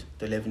Leeds fit.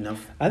 They'll have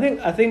enough. I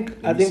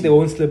think they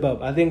won't slip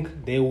up. I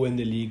think they win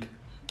the league,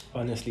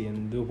 honestly,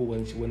 and Liverpool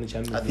win the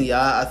Champions League.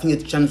 I think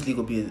the Champions League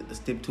will be a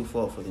step too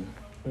far for them.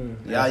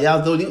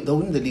 They'll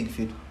win the league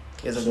fit.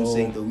 As I've been So-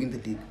 saying, they'll win the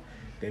league.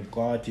 They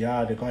got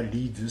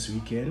Leeds this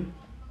weekend,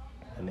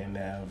 and then they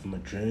have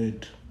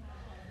Madrid.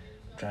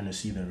 Trying to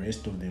see the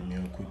rest of them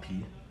here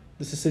quickly.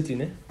 This is City,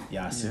 ne?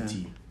 Yeah,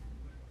 City.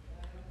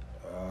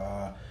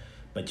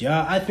 But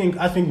yeah, I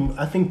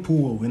think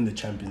Pool will win the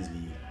Champions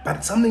League.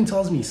 But something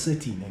tells me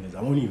City, niggas.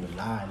 I won't even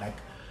lie.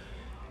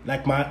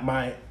 Like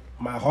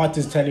my heart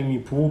is telling me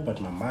Pool, but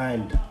my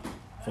mind,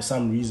 for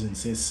some reason,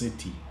 says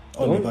City.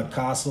 Oh, they got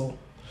Castle,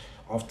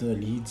 after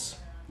Leeds,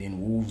 then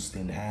Wolves,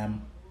 then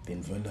Ham,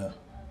 then Villa.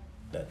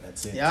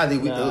 That's it. Yeah, they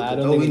win. I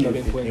don't They'll think win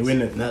it's it. gonna They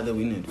win it. Nah, they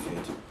win it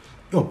fit.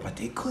 Yo, but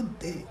they could.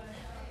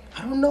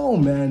 I don't know,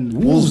 man.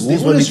 Wolves They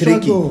will always be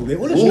tricky. struggle. They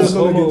always Wolves,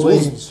 struggle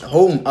against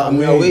Wolves.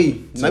 home, away.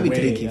 It's Might be away,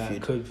 tricky Yeah,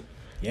 fit. could.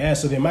 Yeah,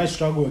 so they might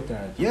struggle with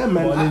that. Yeah,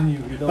 man.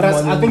 You don't But I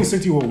want think you.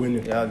 City will win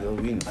it. Yeah, they'll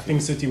win. I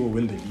think City will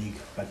win the league.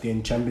 But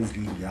then Champions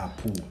League, yeah,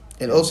 Pool.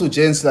 And also,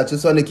 gents, I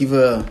just want to give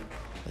a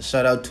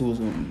shout out to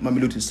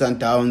Mamelodi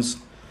Sundowns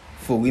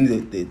for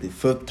winning the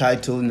third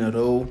title in a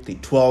row, the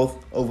 12th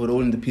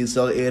overall in the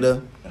PSL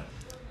era.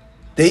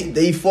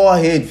 They far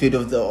ahead fit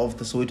of the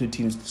Soweto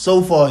teams.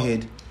 So far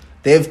ahead.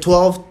 They have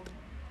 12.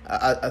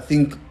 I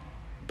think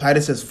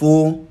Pirates has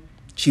 4,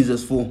 Chiefs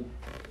has 4.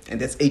 And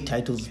that's 8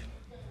 titles.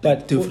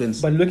 But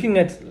difference. But looking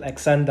at like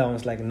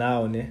Sundowns, like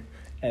now, ne,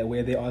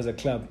 where they are as a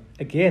club,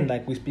 again,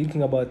 like we're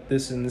speaking about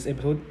this in this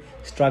episode,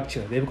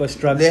 structure. They've got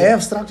structure. They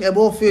have structure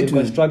above fit. They've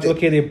got structure.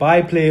 Okay, they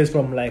buy players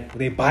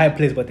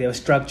but they have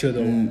structure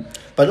though.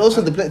 But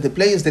also the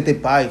players that they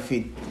buy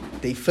fit.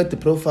 They fit the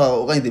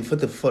profile, or they fit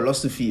the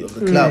philosophy of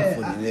the club. Yeah.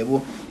 For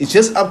them. It's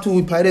just up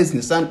to Pirates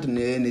and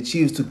the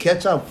Chiefs to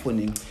catch up for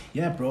them.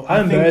 Yeah, bro. How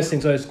embarrassing,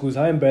 sorry, schools.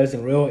 How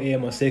embarrassing. Royal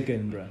AM are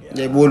second, bro.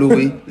 They ball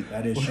away.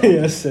 That is shocking.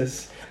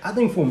 Yes. I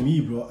think for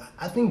me, bro,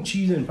 I think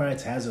Chiefs and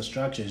Pirates has a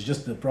structure. It's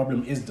just the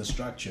problem is the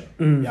structure.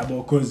 Yeah,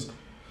 bro, because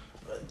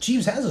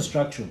Chiefs has a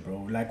structure,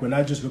 bro. Like when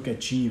I just look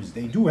at Chiefs,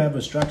 they do have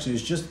a structure.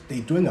 It's just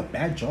they're doing a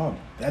bad job.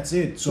 That's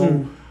it.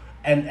 So,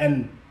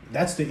 and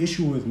that's the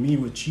issue with me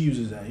with Chiefs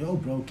is that, yo,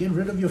 bro, get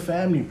rid of your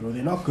family, bro.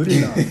 They're not good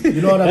enough. You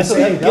know what I'm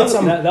saying? That was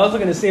what I was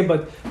going to say,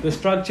 but the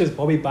structure is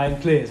Bobby buying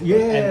players. Bro. Yeah,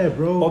 and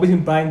bro. Bobby's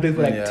been buying players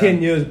for like Yeah. 10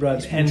 years, bro.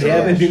 And they trash.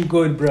 haven't been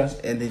good, bro.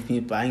 And they've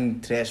been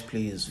buying trash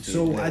players.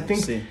 So like I you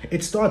think say.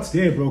 it starts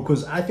there, bro,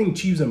 because I think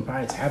Chiefs and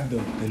Pirates have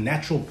the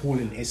natural pool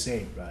in SA,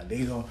 bro.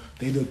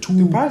 They're the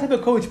two. Pirates have a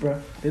coach,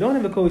 bro. They don't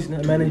have a coach, a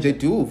manager. They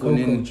do.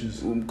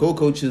 Co-coaches.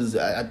 Co-coaches.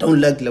 I don't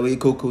like the way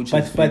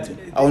co-coaches. But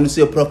I want to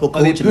see a proper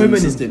Are they coaching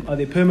permanent? system. Are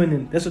they permanent?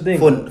 permanent. That's the thing.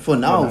 For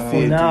now, now.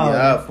 Fit.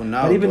 Yeah, for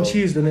now. But even dog.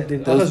 Chiefs,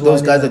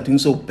 Those guys are doing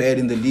so bad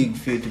in the league,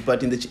 Fit.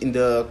 But in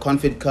the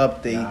Confed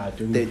Cup, they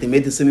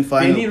made the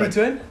semi-final. Any but-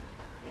 return?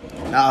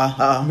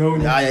 No. No.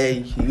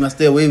 You must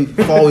stay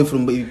far away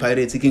from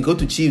Pirates. You can go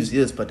to Chiefs,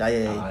 yes, but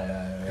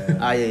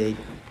I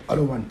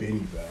don't want Benny,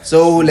 bro.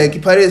 So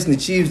like Pirates and the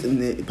Chiefs,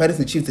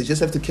 they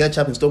just have to catch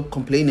up and stop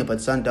complaining about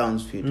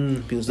Sundowns, Fit.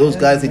 Because those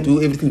guys, they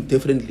do everything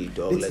differently,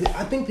 dog. It's- Like,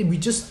 I think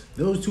that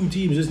those two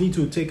teams just need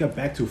to take it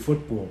back to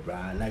football, bro.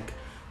 Like,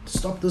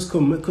 stop this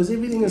because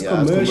everything is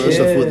yeah, it's commercial.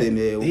 commercial Yeah. for them.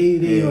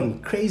 They Yeah. on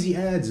crazy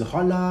ads,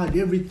 Holland,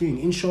 everything,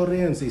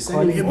 insurance, they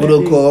selling Cardi-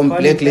 everything. Vodacom,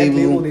 Black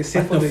Label. They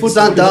send But for the the foot-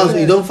 Sundowns,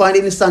 you don't find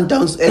any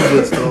Sundowns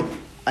adverts, dog.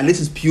 Unless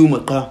it's Puma,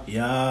 car.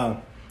 Yeah.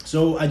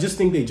 So I just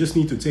think they just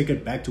need to take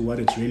it back to what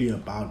it's really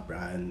about, bro.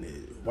 And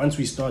once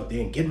we start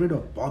there, get rid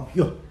of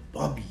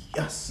Bobby,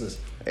 yes.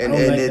 And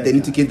they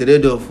need to get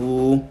rid of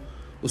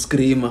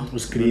Screamer.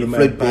 Screamer,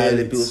 Floyd Pirates.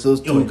 Bailey, because those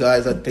two Yo.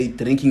 guys are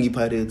drinking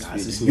Pirates.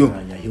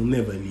 He'll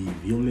never leave.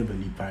 He'll never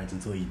leave Pirates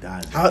until he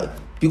dies.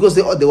 Because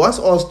they once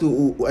asked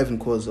to Ivan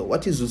Kozo,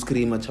 what is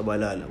Screamer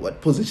Chabalala?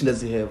 What position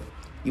does he have?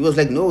 He was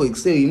like, no, he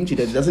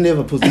doesn't have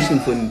a position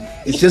for him.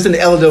 It's just an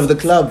elder of the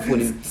club for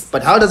him.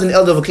 But how does an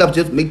elder of a club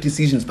just make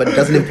decisions, but it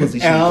doesn't have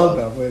position?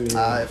 Elder, well,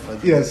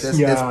 yes,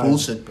 That's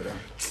bullshit, bro.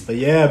 But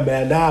yeah,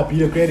 man,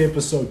 been a great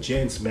episode,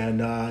 gents, man.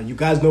 You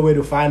guys know where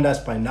to find us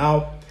by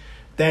now.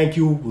 Thank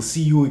you. We'll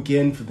see you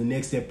again for the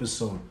next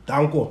episode.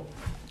 Danko.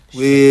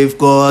 We've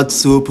got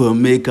Super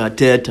Mega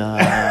Teta.